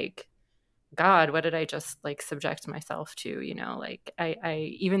feeling like, God, what did I just like subject myself to? You know, like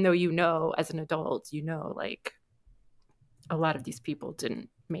I even though you know as an adult, you know, like a lot of these people didn't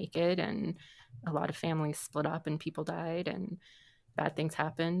make it and a lot of families split up and people died and bad things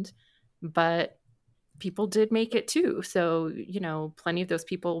happened, but people did make it too. So, you know, plenty of those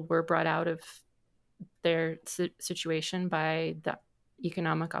people were brought out of their situation by the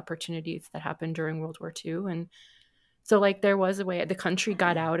economic opportunities that happened during World War II. And so like there was a way the country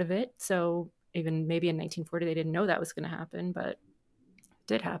got out of it. So even maybe in 1940, they didn't know that was going to happen, but it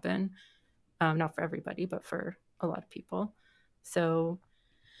did happen. Not for everybody, but for a lot of people. So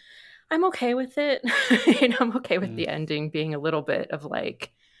I'm okay with it. I'm okay with the ending being a little bit of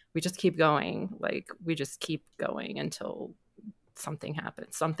like, we just keep going. Like, we just keep going until something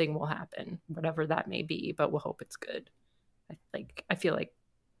happens. Something will happen, whatever that may be, but we'll hope it's good. I feel like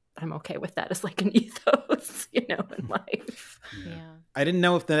I'm okay with that as like an ethos, in life. Yeah. I didn't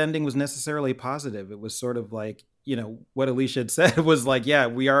know if that ending was necessarily positive. It was sort of like, what Alicia had said was like, yeah,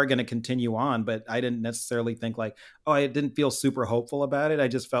 we are going to continue on, but I didn't necessarily think like, oh, I didn't feel super hopeful about it. I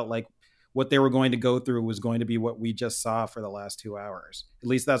just felt like what they were going to go through was going to be what we just saw for the last 2 hours. At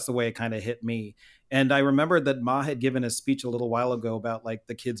least that's the way it kind of hit me. And I remembered that Ma had given a speech a little while ago about like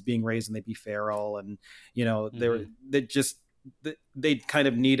the kids being raised and they'd be feral, and they kind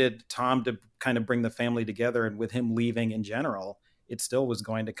of needed Tom to kind of bring the family together, and with him leaving in general, it still was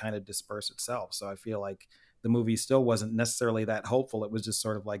going to kind of disperse itself. So I feel like the movie still wasn't necessarily that hopeful. It was just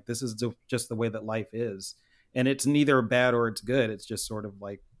sort of like, this is just the way that life is, and it's neither bad or it's good. It's just sort of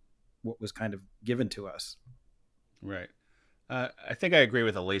like what was kind of given to us. Right. I think I agree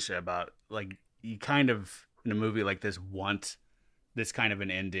with Alicia about like, you kind of in a movie like this want this kind of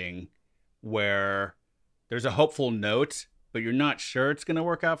an ending where there's a hopeful note, but you're not sure it's going to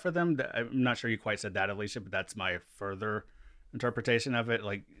work out for them. I'm not sure you quite said that, Alicia, but that's my further interpretation of it.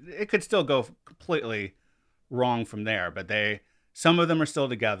 Like, it could still go completely wrong from there, but some of them are still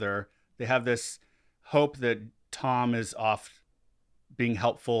together. They have this hope that Tom is off being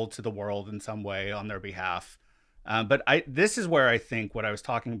helpful to the world in some way on their behalf. But this is where I think what I was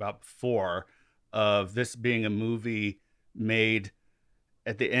talking about before, of this being a movie made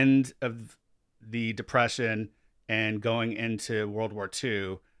at the end of the Depression and going into World War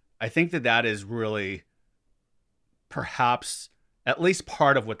II, I think that is really perhaps at least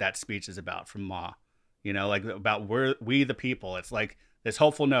part of what that speech is about from Ma. Like about we the people. It's like this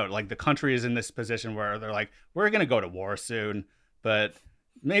hopeful note, like the country is in this position where they're like, we're going to go to war soon, but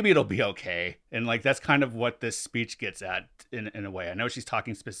maybe it'll be okay. And like, that's kind of what this speech gets at in a way. I know she's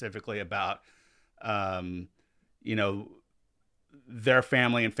talking specifically about, their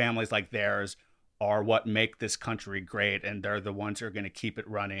family and families like theirs are what make this country great. And they're the ones who are going to keep it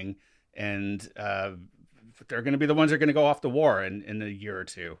running. And they're going to be the ones that are going to go off to war in a year or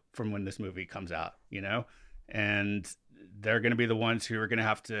two from when this movie comes out, and they're going to be the ones who are going to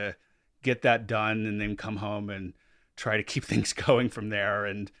have to get that done and then come home and try to keep things going from there.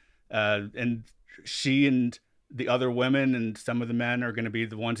 And she and the other women and some of the men are going to be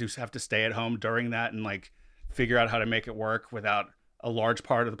the ones who have to stay at home during that and like figure out how to make it work without a large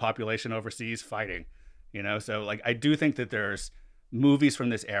part of the population overseas fighting, So like, I do think that there's movies from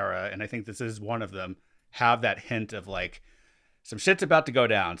this era, and I think this is one of them, have that hint of like, some shit's about to go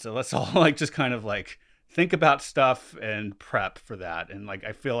down. So let's all like, just kind of like think about stuff and prep for that. And like,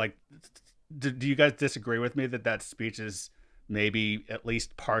 I feel like, do you guys disagree with me that speech is maybe at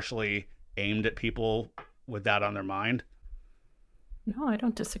least partially aimed at people with that on their mind? No, I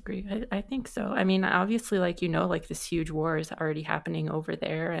don't disagree. I think so. I mean, obviously, like, like this huge war is already happening over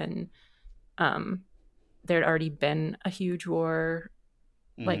there, and there'd already been a huge war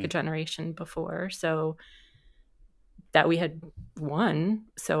like a generation before, so that we had won.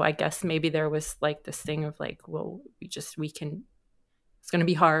 So I guess maybe there was like this thing of like, well, we can, it's going to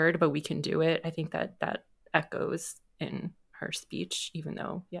be hard, but we can do it. I think that echoes in her speech, even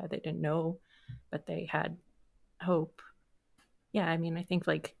though, yeah, they didn't know, but they had hope. Yeah, I mean, I think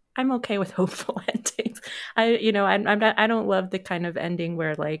like, I'm okay with hopeful endings. I don't love the kind of ending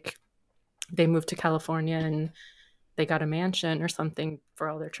where like they moved to California and they got a mansion or something for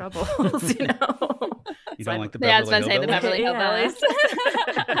all their troubles, You don't like the Beverly Hillbillies? Yeah, I was going to say the Beverly Hillbillies.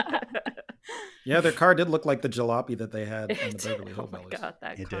 Yeah, their car did look like the jalopy that they had in the Beverly Hillbillies. Oh my God,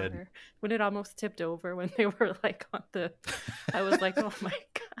 that it car. Did. When it almost tipped over when they were like on the, I was like, oh my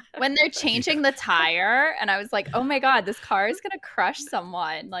God. When they're changing the tire, and I was like, oh my God, this car is going to crush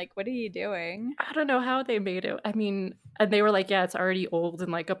someone. Like, what are you doing? I don't know how they made it. I mean, and they were like, yeah, it's already old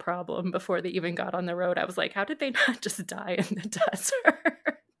and like a problem before they even got on the road. I was like, how did they not just die in the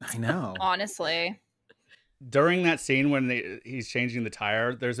desert? I know. Honestly. During that scene when he's changing the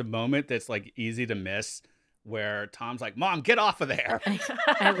tire, there's a moment that's like easy to miss where Tom's like, Mom, get off of there.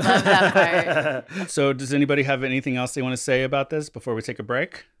 I love that part. So does anybody have anything else they want to say about this before we take a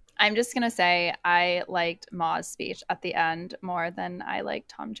break? I'm just going to say I liked Ma's speech at the end more than I liked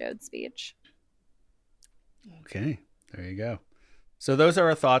Tom Joad's speech. Okay, there you go. So those are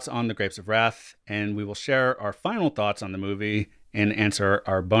our thoughts on The Grapes of Wrath, and we will share our final thoughts on the movie and answer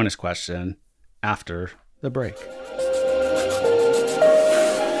our bonus question after the break.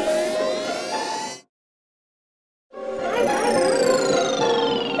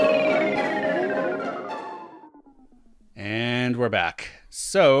 And we're back.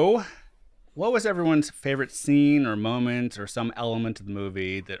 So what was everyone's favorite scene or moment or some element of the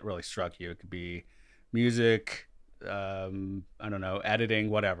movie that really struck you? It could be music, I don't know, editing,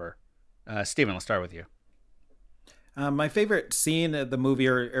 whatever. Steven, let's start with you. My favorite scene of the movie,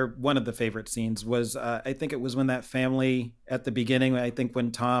 or one of the favorite scenes, was I think it was when that family at the beginning. I think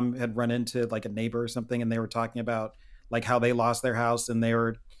when Tom had run into like a neighbor or something, and they were talking about like how they lost their house, and they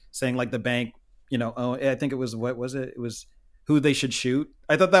were saying like the bank, oh, I think it was, what was it? It was who they should shoot.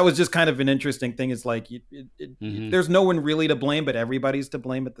 I thought that was just kind of an interesting thing. It's like there's no one really to blame, but everybody's to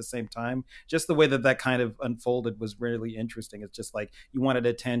blame at the same time. Just the way that kind of unfolded was really interesting. It's just like you wanted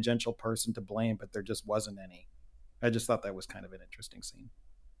a tangential person to blame, but there just wasn't any. I just thought that was kind of an interesting scene.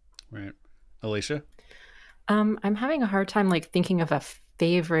 Right. Alicia? I'm having a hard time like thinking of a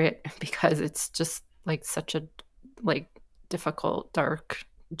favorite because it's just like such a like difficult, dark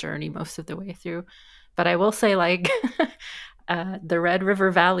journey most of the way through. But I will say like the Red River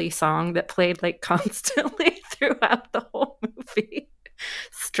Valley song that played like constantly throughout the whole movie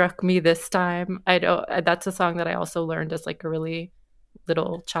struck me this time. I know that's a song that I also learned as like a really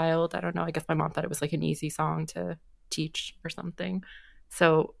little child. I don't know. I guess my mom thought it was like an easy song to teach or something.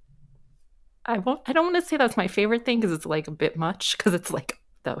 So I don't want to say that's my favorite thing because it's like a bit much because it's like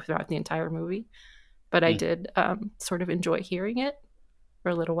throughout the entire movie. But I did sort of enjoy hearing it for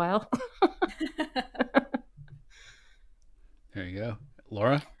a little while. There you go.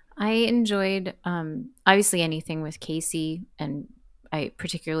 Laura? I enjoyed obviously anything with Casey, and I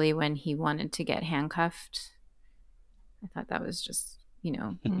particularly when he wanted to get handcuffed. I thought that was just,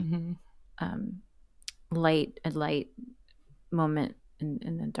 a light moment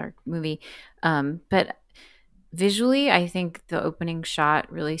in the dark movie. But visually, I think the opening shot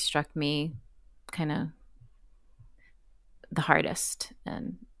really struck me kind of the hardest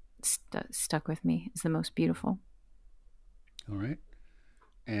and stuck with me. It's the most beautiful. All right.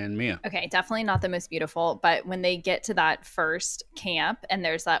 And Mia? Okay, definitely not the most beautiful, but when they get to that first camp and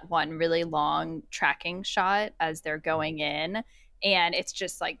there's that one really long tracking shot as they're going in, and it's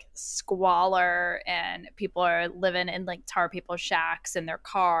just like squalor and people are living in like tar people shacks in their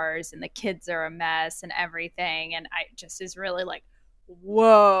cars and the kids are a mess and everything, and I just is really like,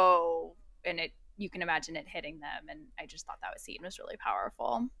 whoa. And you can imagine it hitting them, and I just thought that scene was really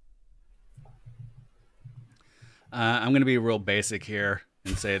powerful. I'm going to be real basic here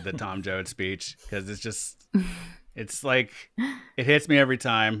and say the Tom Joad speech because it's like, it hits me every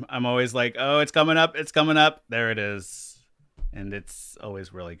time. I'm always like, oh, it's coming up. There it is. And it's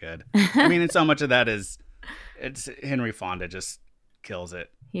always really good. I mean, and so much of that it's Henry Fonda just kills it.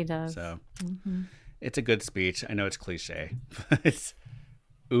 He does. So It's a good speech. I know it's cliche. It's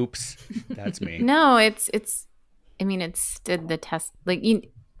oops, that's me. No, it's stood the test. Like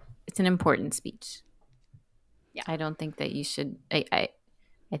it's an important speech. Yeah. I don't think that you should. I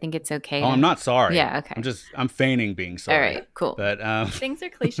think it's okay. Oh, I'm not sorry. Yeah, okay. I'm feigning being sorry. All right, cool. But things are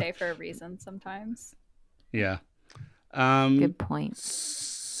cliche for a reason sometimes. Yeah. Good point.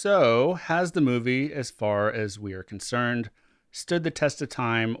 So, has the movie, as far as we are concerned, stood the test of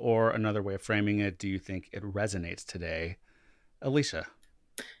time, or another way of framing it, do you think it resonates today? Alicia?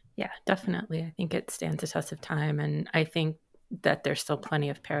 Yeah, definitely. I think it stands the test of time, and I think that there's still plenty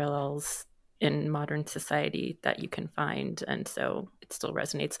of parallels in modern society that you can find, and so it still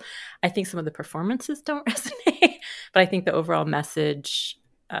resonates. I think some of the performances don't resonate, but I think the overall message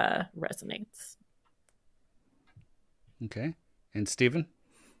resonates. Okay. And Steven?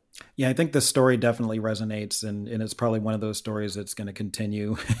 Yeah, I think the story definitely resonates, and it's probably one of those stories that's going to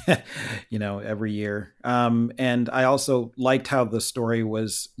continue, every year. And I also liked how the story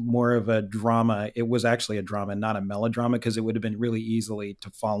was more of a drama. It was actually a drama, not a melodrama, because it would have been really easily to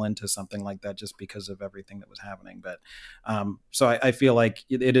fall into something like that just because of everything that was happening. But so I feel like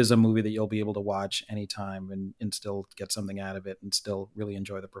it is a movie that you'll be able to watch anytime and still get something out of it and still really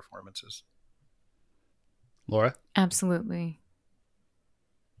enjoy the performances. Laura? Absolutely.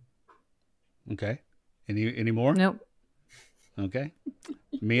 Okay. Any more? Nope. Okay.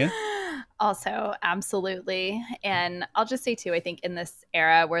 Mia? Also, absolutely. And I'll just say, too, I think in this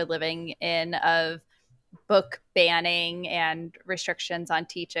era we're living in of book banning and restrictions on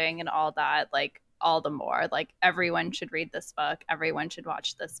teaching and all that, like all the more, like everyone should read this book. Everyone should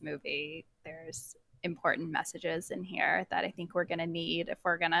watch this movie. There's important messages in here that I think we're going to need if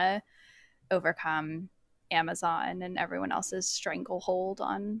we're going to overcome Amazon and everyone else's stranglehold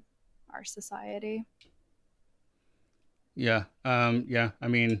on our society. Yeah. Yeah. I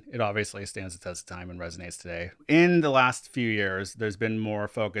mean, it obviously stands the test of time and resonates today. In the last few years, there's been more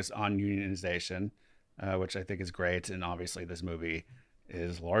focus on unionization, which I think is great. And obviously this movie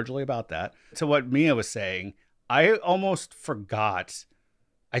is largely about that. To what Mia was saying, I almost forgot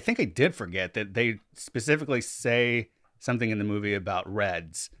I think I did forget that they specifically say something in the movie about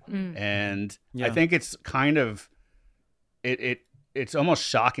Reds, and I think it's kind of it's almost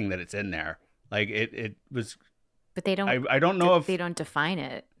shocking that it's in there. Like it was, but they don't. I don't know if they don't define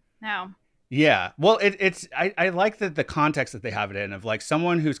it. No. Yeah. Well, I like the context that they have it in, of like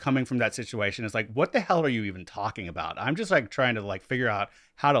someone who's coming from that situation is like, what the hell are you even talking about? I'm just like trying to like figure out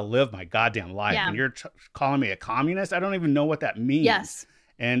how to live my goddamn life. Yeah. And you're calling me a communist? I don't even know what that means. Yes.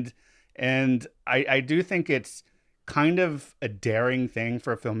 And I do think it's kind of a daring thing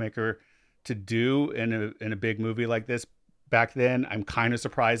for a filmmaker to do in a big movie like this back then. I'm kind of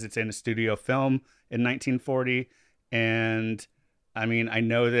surprised it's in a studio film in 1940. And I mean, I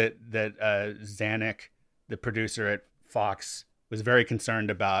know that Zanuck, the producer at Fox, was very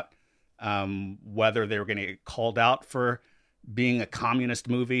concerned about whether they were going to get called out for being a communist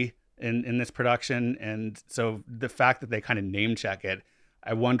movie in this production. And so the fact that they kind of name check it,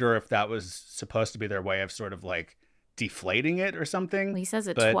 I wonder if that was supposed to be their way of sort of like deflating it or something. Well, he says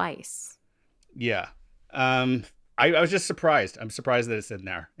it But, twice. Yeah. I was just surprised. I'm surprised that it's in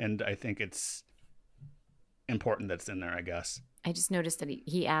there. And I think it's important that it's in there, I guess. I just noticed that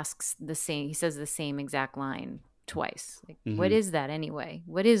he asks the same. He says the same exact line twice. Like, Mhm. what is that anyway?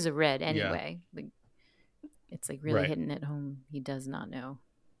 What is a red anyway? Like, it's like really Right. hitting it home. He does not know.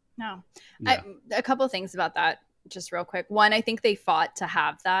 No. Yeah. A couple of things about that, just real quick. One, I think they fought to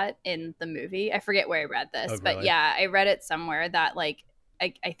have that in the movie. I forget where I read this, Oh, but really? yeah, I read it somewhere that like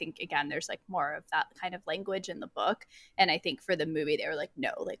I think again there's like more of that kind of language in the book. And I think for the movie they were like,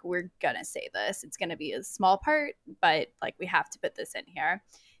 no, like we're gonna say this. It's gonna be a small part, but like we have to put this in here.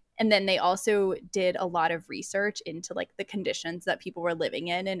 And then they also did a lot of research into like the conditions that people were living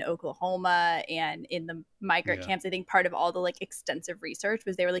in Oklahoma and in the migrant Yeah. camps. I think part of all the like extensive research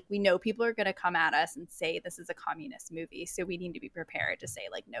was they were like, we know people are going to come at us and say this is a communist movie. So we need to be prepared to say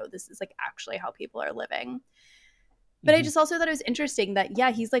like, no, this is like actually how people are living. But I Mhm. just also thought it was interesting that, yeah,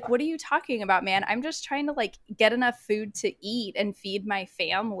 he's like, what are you talking about, man? I'm just trying to like get enough food to eat and feed my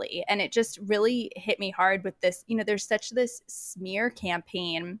family. And it just really hit me hard with this. You know, there's such this smear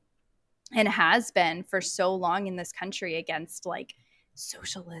campaign and has been for so long in this country against like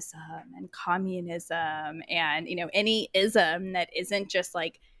socialism and communism and, you know, any ism that isn't just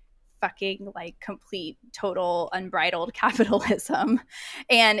like fucking like complete total unbridled capitalism.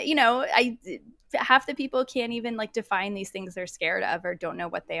 And you know, half the people can't even like define these things they're scared of or don't know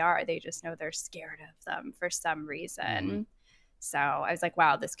what they are. They just know they're scared of them for some reason. Mhm. So I was like,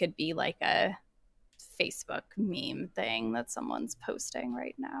 wow, this could be like a Facebook meme thing that someone's posting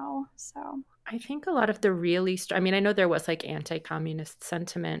right now. So I think a lot of the really, I mean, I know there was like anti-communist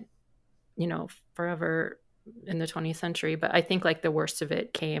sentiment, you know, forever in the 20th century, but I think like the worst of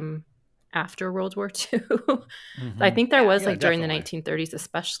it came after World War II. Mhm. I think there was Yeah, like during definitely. the 1930s,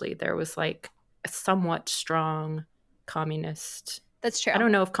 especially, there was like a somewhat strong communist. that's true. I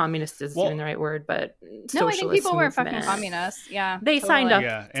don't know if communist is Well- even the right word, but No, I think socialist people were fucking movement. communists. Yeah. They signed up.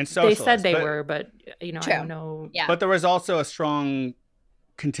 Yeah, and They socialists, said they but- were, but you know, True. I don't know. Yeah. But there was also a strong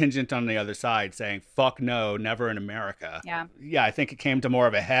contingent on the other side saying, fuck no, never in America. Yeah. Yeah, I think it came to more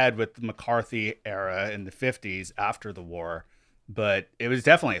of a head with the McCarthy era in the 50s after the war, but it was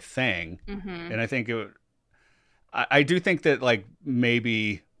definitely a thing. Mm-hmm. And I think I do think that like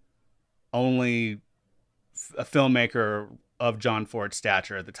maybe only a filmmaker of John Ford's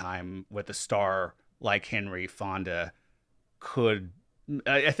stature at the time with a star like Henry Fonda could,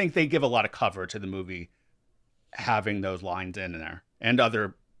 I think they give a lot of cover to the movie having those lines in there and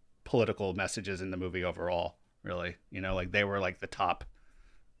other political messages in the movie overall, really. You know, like they were like the top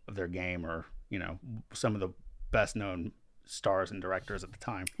of their game, or, you know, some of the best known stars and directors at the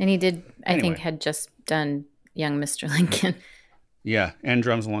time. And he did, I think, Anyway. had just done Young Mr. Lincoln. Yeah, and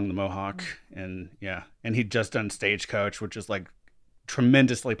Drums Along the Mohawk, and yeah, and he'd just done Stagecoach, which is like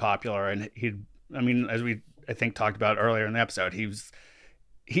tremendously popular. And I mean, as we I think talked about earlier in the episode, he's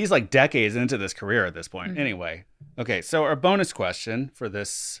like decades into this career at this point. Mhm. Anyway, okay, so our bonus question for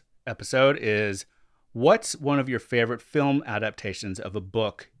this episode is, what's one of your favorite film adaptations of a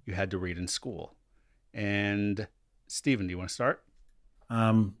book you had to read in school? And Stephen, do you want to start?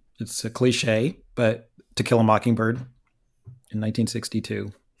 It's a cliche, but To Kill a Mockingbird in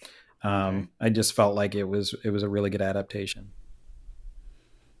 1962. Okay. I just felt like it was a really good adaptation.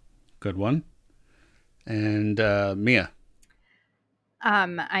 Good one. And Mia.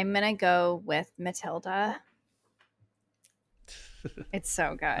 I'm gonna go with Matilda. It's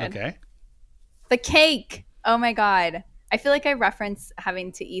so good. Okay. The cake. Oh my god. I feel like I reference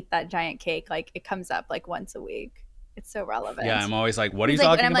having to eat that giant cake. Like it comes up like once a week. It's so relevant. Yeah, I'm always like, what are you It's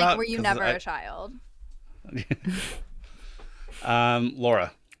like, talking and I'm about? like, were you 'Cause never I- a child?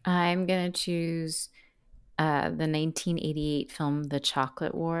 Laura. I'm going to choose the 1988 film The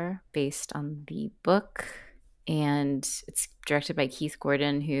Chocolate War, based on the book. And it's directed by Keith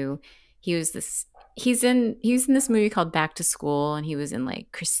Gordon, who he was in this movie called Back to School, and he was in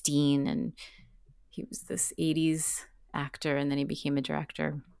like Christine, and he was this 80s actor, and then he became a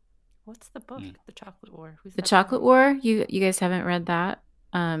director. What's the book? The Chocolate War. Who's The that Chocolate by? War? You guys haven't read that?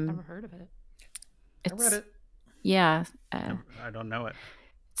 Never heard of it. I read it. Yeah. I don't know it.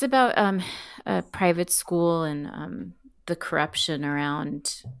 It's about a private school and the corruption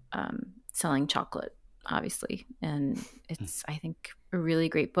around selling chocolate, obviously. And it's, I think, a really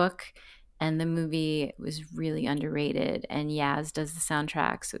great book. And the movie was really underrated. And Yaz does the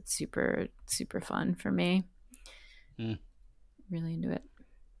soundtrack, so it's super, super fun for me. Really into it.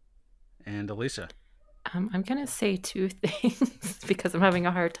 And Alicia? I'm going to say two things because I'm having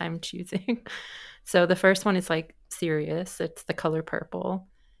a hard time choosing. So the first one is like serious. It's The Color Purple.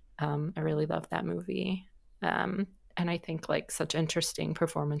 I really love that movie. And I think like such interesting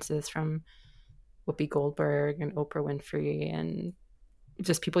performances from Whoopi Goldberg and Oprah Winfrey and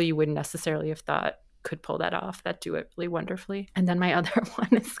just people you wouldn't necessarily have thought could pull that off, that do it really wonderfully. And then my other one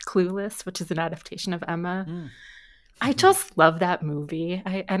is Clueless, which is an adaptation of Emma. I just love that movie.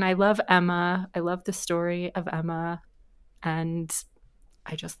 I love Emma. I love the story of Emma. And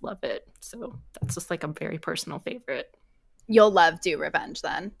I just love it. So that's just like a very personal favorite. You'll love Do Revenge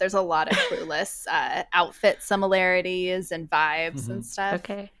then. There's a lot of Clueless outfit similarities and vibes and stuff.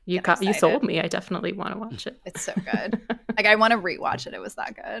 Okay. You sold me. I definitely want to watch it. It's so good. Like, I want to rewatch it. It was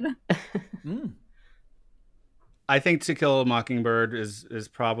that good. I think To Kill a Mockingbird is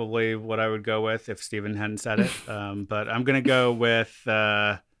probably what I would go with if Stephen hadn't said it. But I'm going to go with,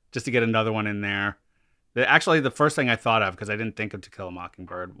 just to get another one in there. Actually, the first thing I thought of, because I didn't think of To Kill a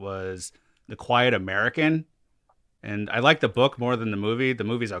Mockingbird, was The Quiet American. And I like the book more than the movie. The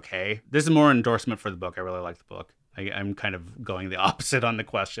movie's okay. This is more endorsement for the book. I really like the book. I'm kind of going the opposite on the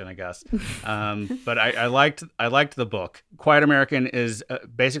question, I guess. But I liked the book. Quiet American is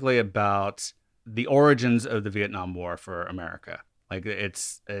basically about the origins of the Vietnam War for America. Like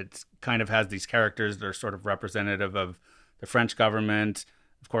it's kind of has these characters that are sort of representative of the French government,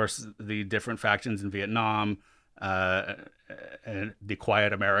 of course, the different factions in Vietnam, and the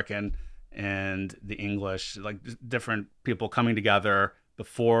Quiet American, and the English, like different people coming together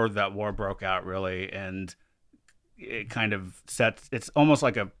before that war broke out, really. And it kind of it's almost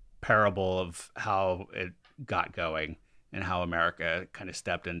like a parable of how it got going and how America kind of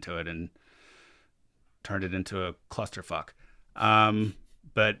stepped into it and turned it into a clusterfuck.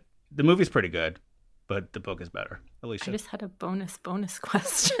 But the movie's pretty good, but the book is better. Alicia? I just had a bonus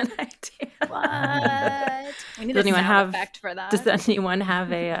question idea. What? We need Does a anyone sound have effect for that. Does anyone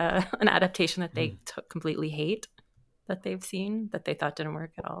have an adaptation that they completely hate that they've seen that they thought didn't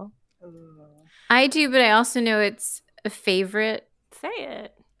work at all? I do, but I also know it's a favorite. Say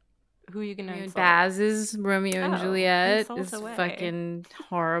it. Who are you gonna insult? Baz's Romeo and Juliet insult is away. fucking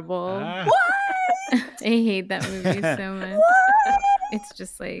horrible. What? I hate that movie so much. It's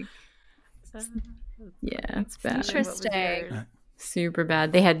just like, yeah, it's bad. Interesting. Super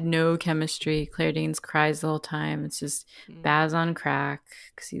bad. They had no chemistry. Claire Danes cries the whole time. It's just Baz on crack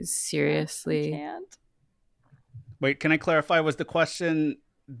because he's seriously. Can't. Wait, can I clarify? Was the question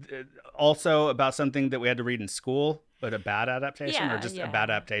also about something that we had to read in school, but a bad adaptation, or just a bad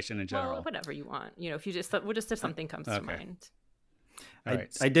adaptation in general? Well, whatever you want. You know, if you just if something comes to mind. All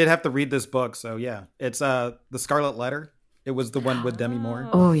right. I did have to read this book, so yeah. It's The Scarlet Letter. It was the one with Demi Moore.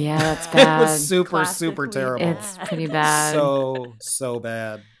 Oh yeah, that's bad. It was super Classically terrible. It's pretty bad. So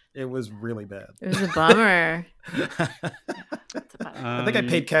bad. It was really bad. It was a bummer. I think I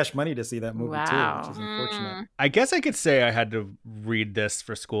paid cash money to see that movie Wow. too, which is unfortunate. I guess I could say I had to read this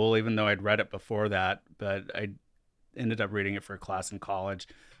for school, even though I'd read it before that, but I ended up reading it for a class in college.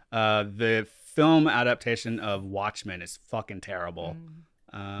 The film adaptation of Watchmen is fucking terrible.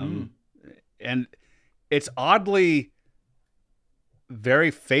 And it's oddly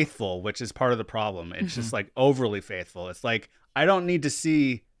very faithful, which is part of the problem. It's just like overly faithful. It's like, I don't need to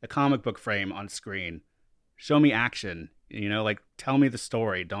see a comic book frame on screen. Show me action, like tell me the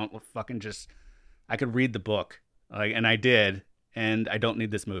story. Don't fucking just, I could read the book, and I did, and I don't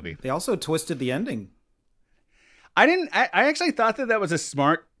need this movie. They also twisted the ending. I actually thought that was a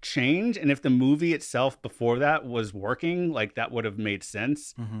smart change. And if the movie itself before that was working, like that would have made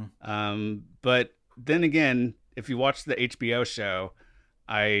sense. But then again, if you watch the HBO show,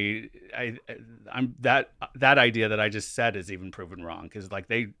 I'm that idea that I just said is even proven wrong, because like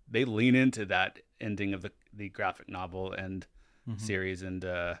they lean into that ending of the graphic novel and series, and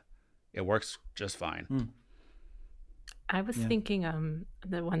it works just fine. I was thinking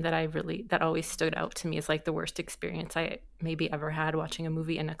the one that always stood out to me as like the worst experience I maybe ever had watching a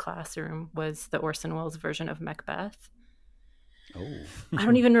movie in a classroom was the Orson Welles version of Macbeth. Oh. I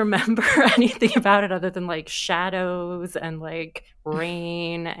don't even remember anything about it other than like shadows and like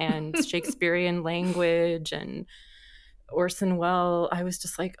rain and Shakespearean language and Orson Welles. I was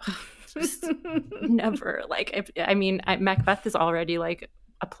just like, just never like. Macbeth is already like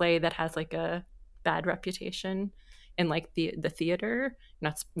a play that has like a bad reputation in like the theater.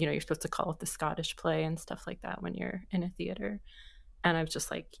 Not, you're supposed to call it the Scottish play and stuff like that when you're in a theater. And I was just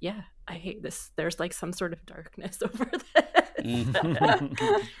like, yeah, I hate this. There's like some sort of darkness over this.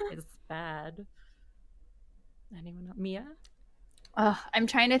 It's bad. Anyone else? Mia? I'm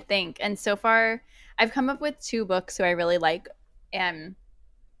trying to think. And so far, I've come up with 2 books who I really like. And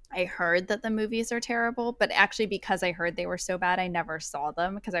I heard that the movies are terrible. But actually, because I heard they were so bad, I never saw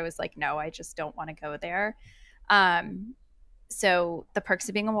them because I was like, no, I just don't want to go there. So The Perks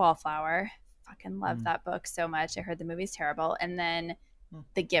of Being a Wallflower. Fucking love that book so much. I heard the movie's terrible. And then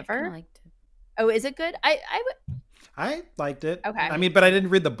The Giver. I liked it. Oh, is it good? I liked it. Okay. I mean, but I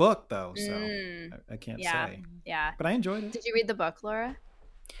didn't read the book though, so I can't say. Yeah. But I enjoyed it. Did you read the book, Laura?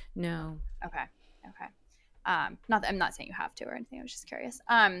 No. Okay. I'm not saying you have to or anything. I was just curious.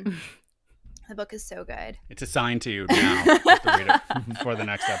 The book is so good. It's assigned to you now. You have to read it for the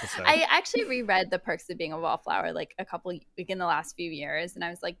next episode. I actually reread The Perks of Being a Wallflower like in the last few years, and I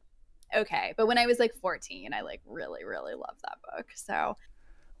was like, okay. But when I was like 14, I like really, really loved that book. So,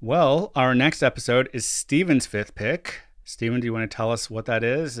 well, our next episode is Steven's 5th pick. Steven, do you want to tell us what that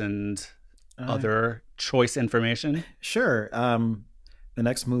is and other choice information? Sure. The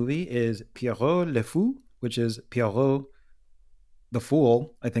next movie is Pierrot le Fou, which is Pierrot the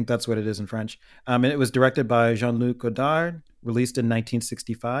Fool. I think that's what it is in French. And it was directed by Jean-Luc Godard, released in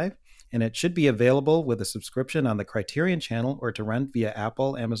 1965. And it should be available with a subscription on the Criterion Channel or to rent via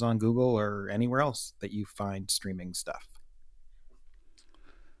Apple, Amazon, Google, or anywhere else that you find streaming stuff.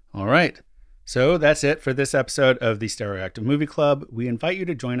 All right. So that's it for this episode of the Stereoactive Movie Club. We invite you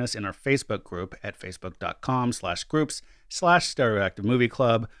to join us in our Facebook group at facebook.com/groups/Stereoactive Movie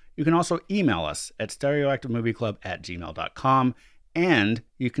Club. You can also email us at stereoactivemovieclub@gmail.com. And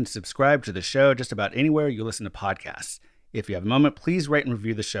you can subscribe to the show just about anywhere you listen to podcasts. If you have a moment, please rate and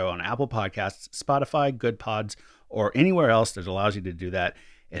review the show on Apple Podcasts, Spotify, Good Pods, or anywhere else that allows you to do that.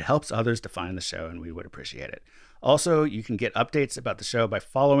 It helps others to find the show, and we would appreciate it. Also, you can get updates about the show by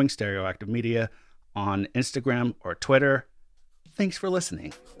following Stereoactive Media on Instagram or Twitter. Thanks for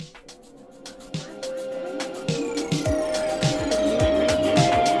listening.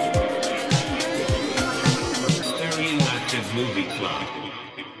 Stereoactive Movie Club.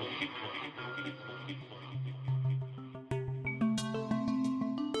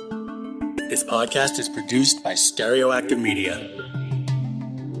 This podcast is produced by Stereoactive Media.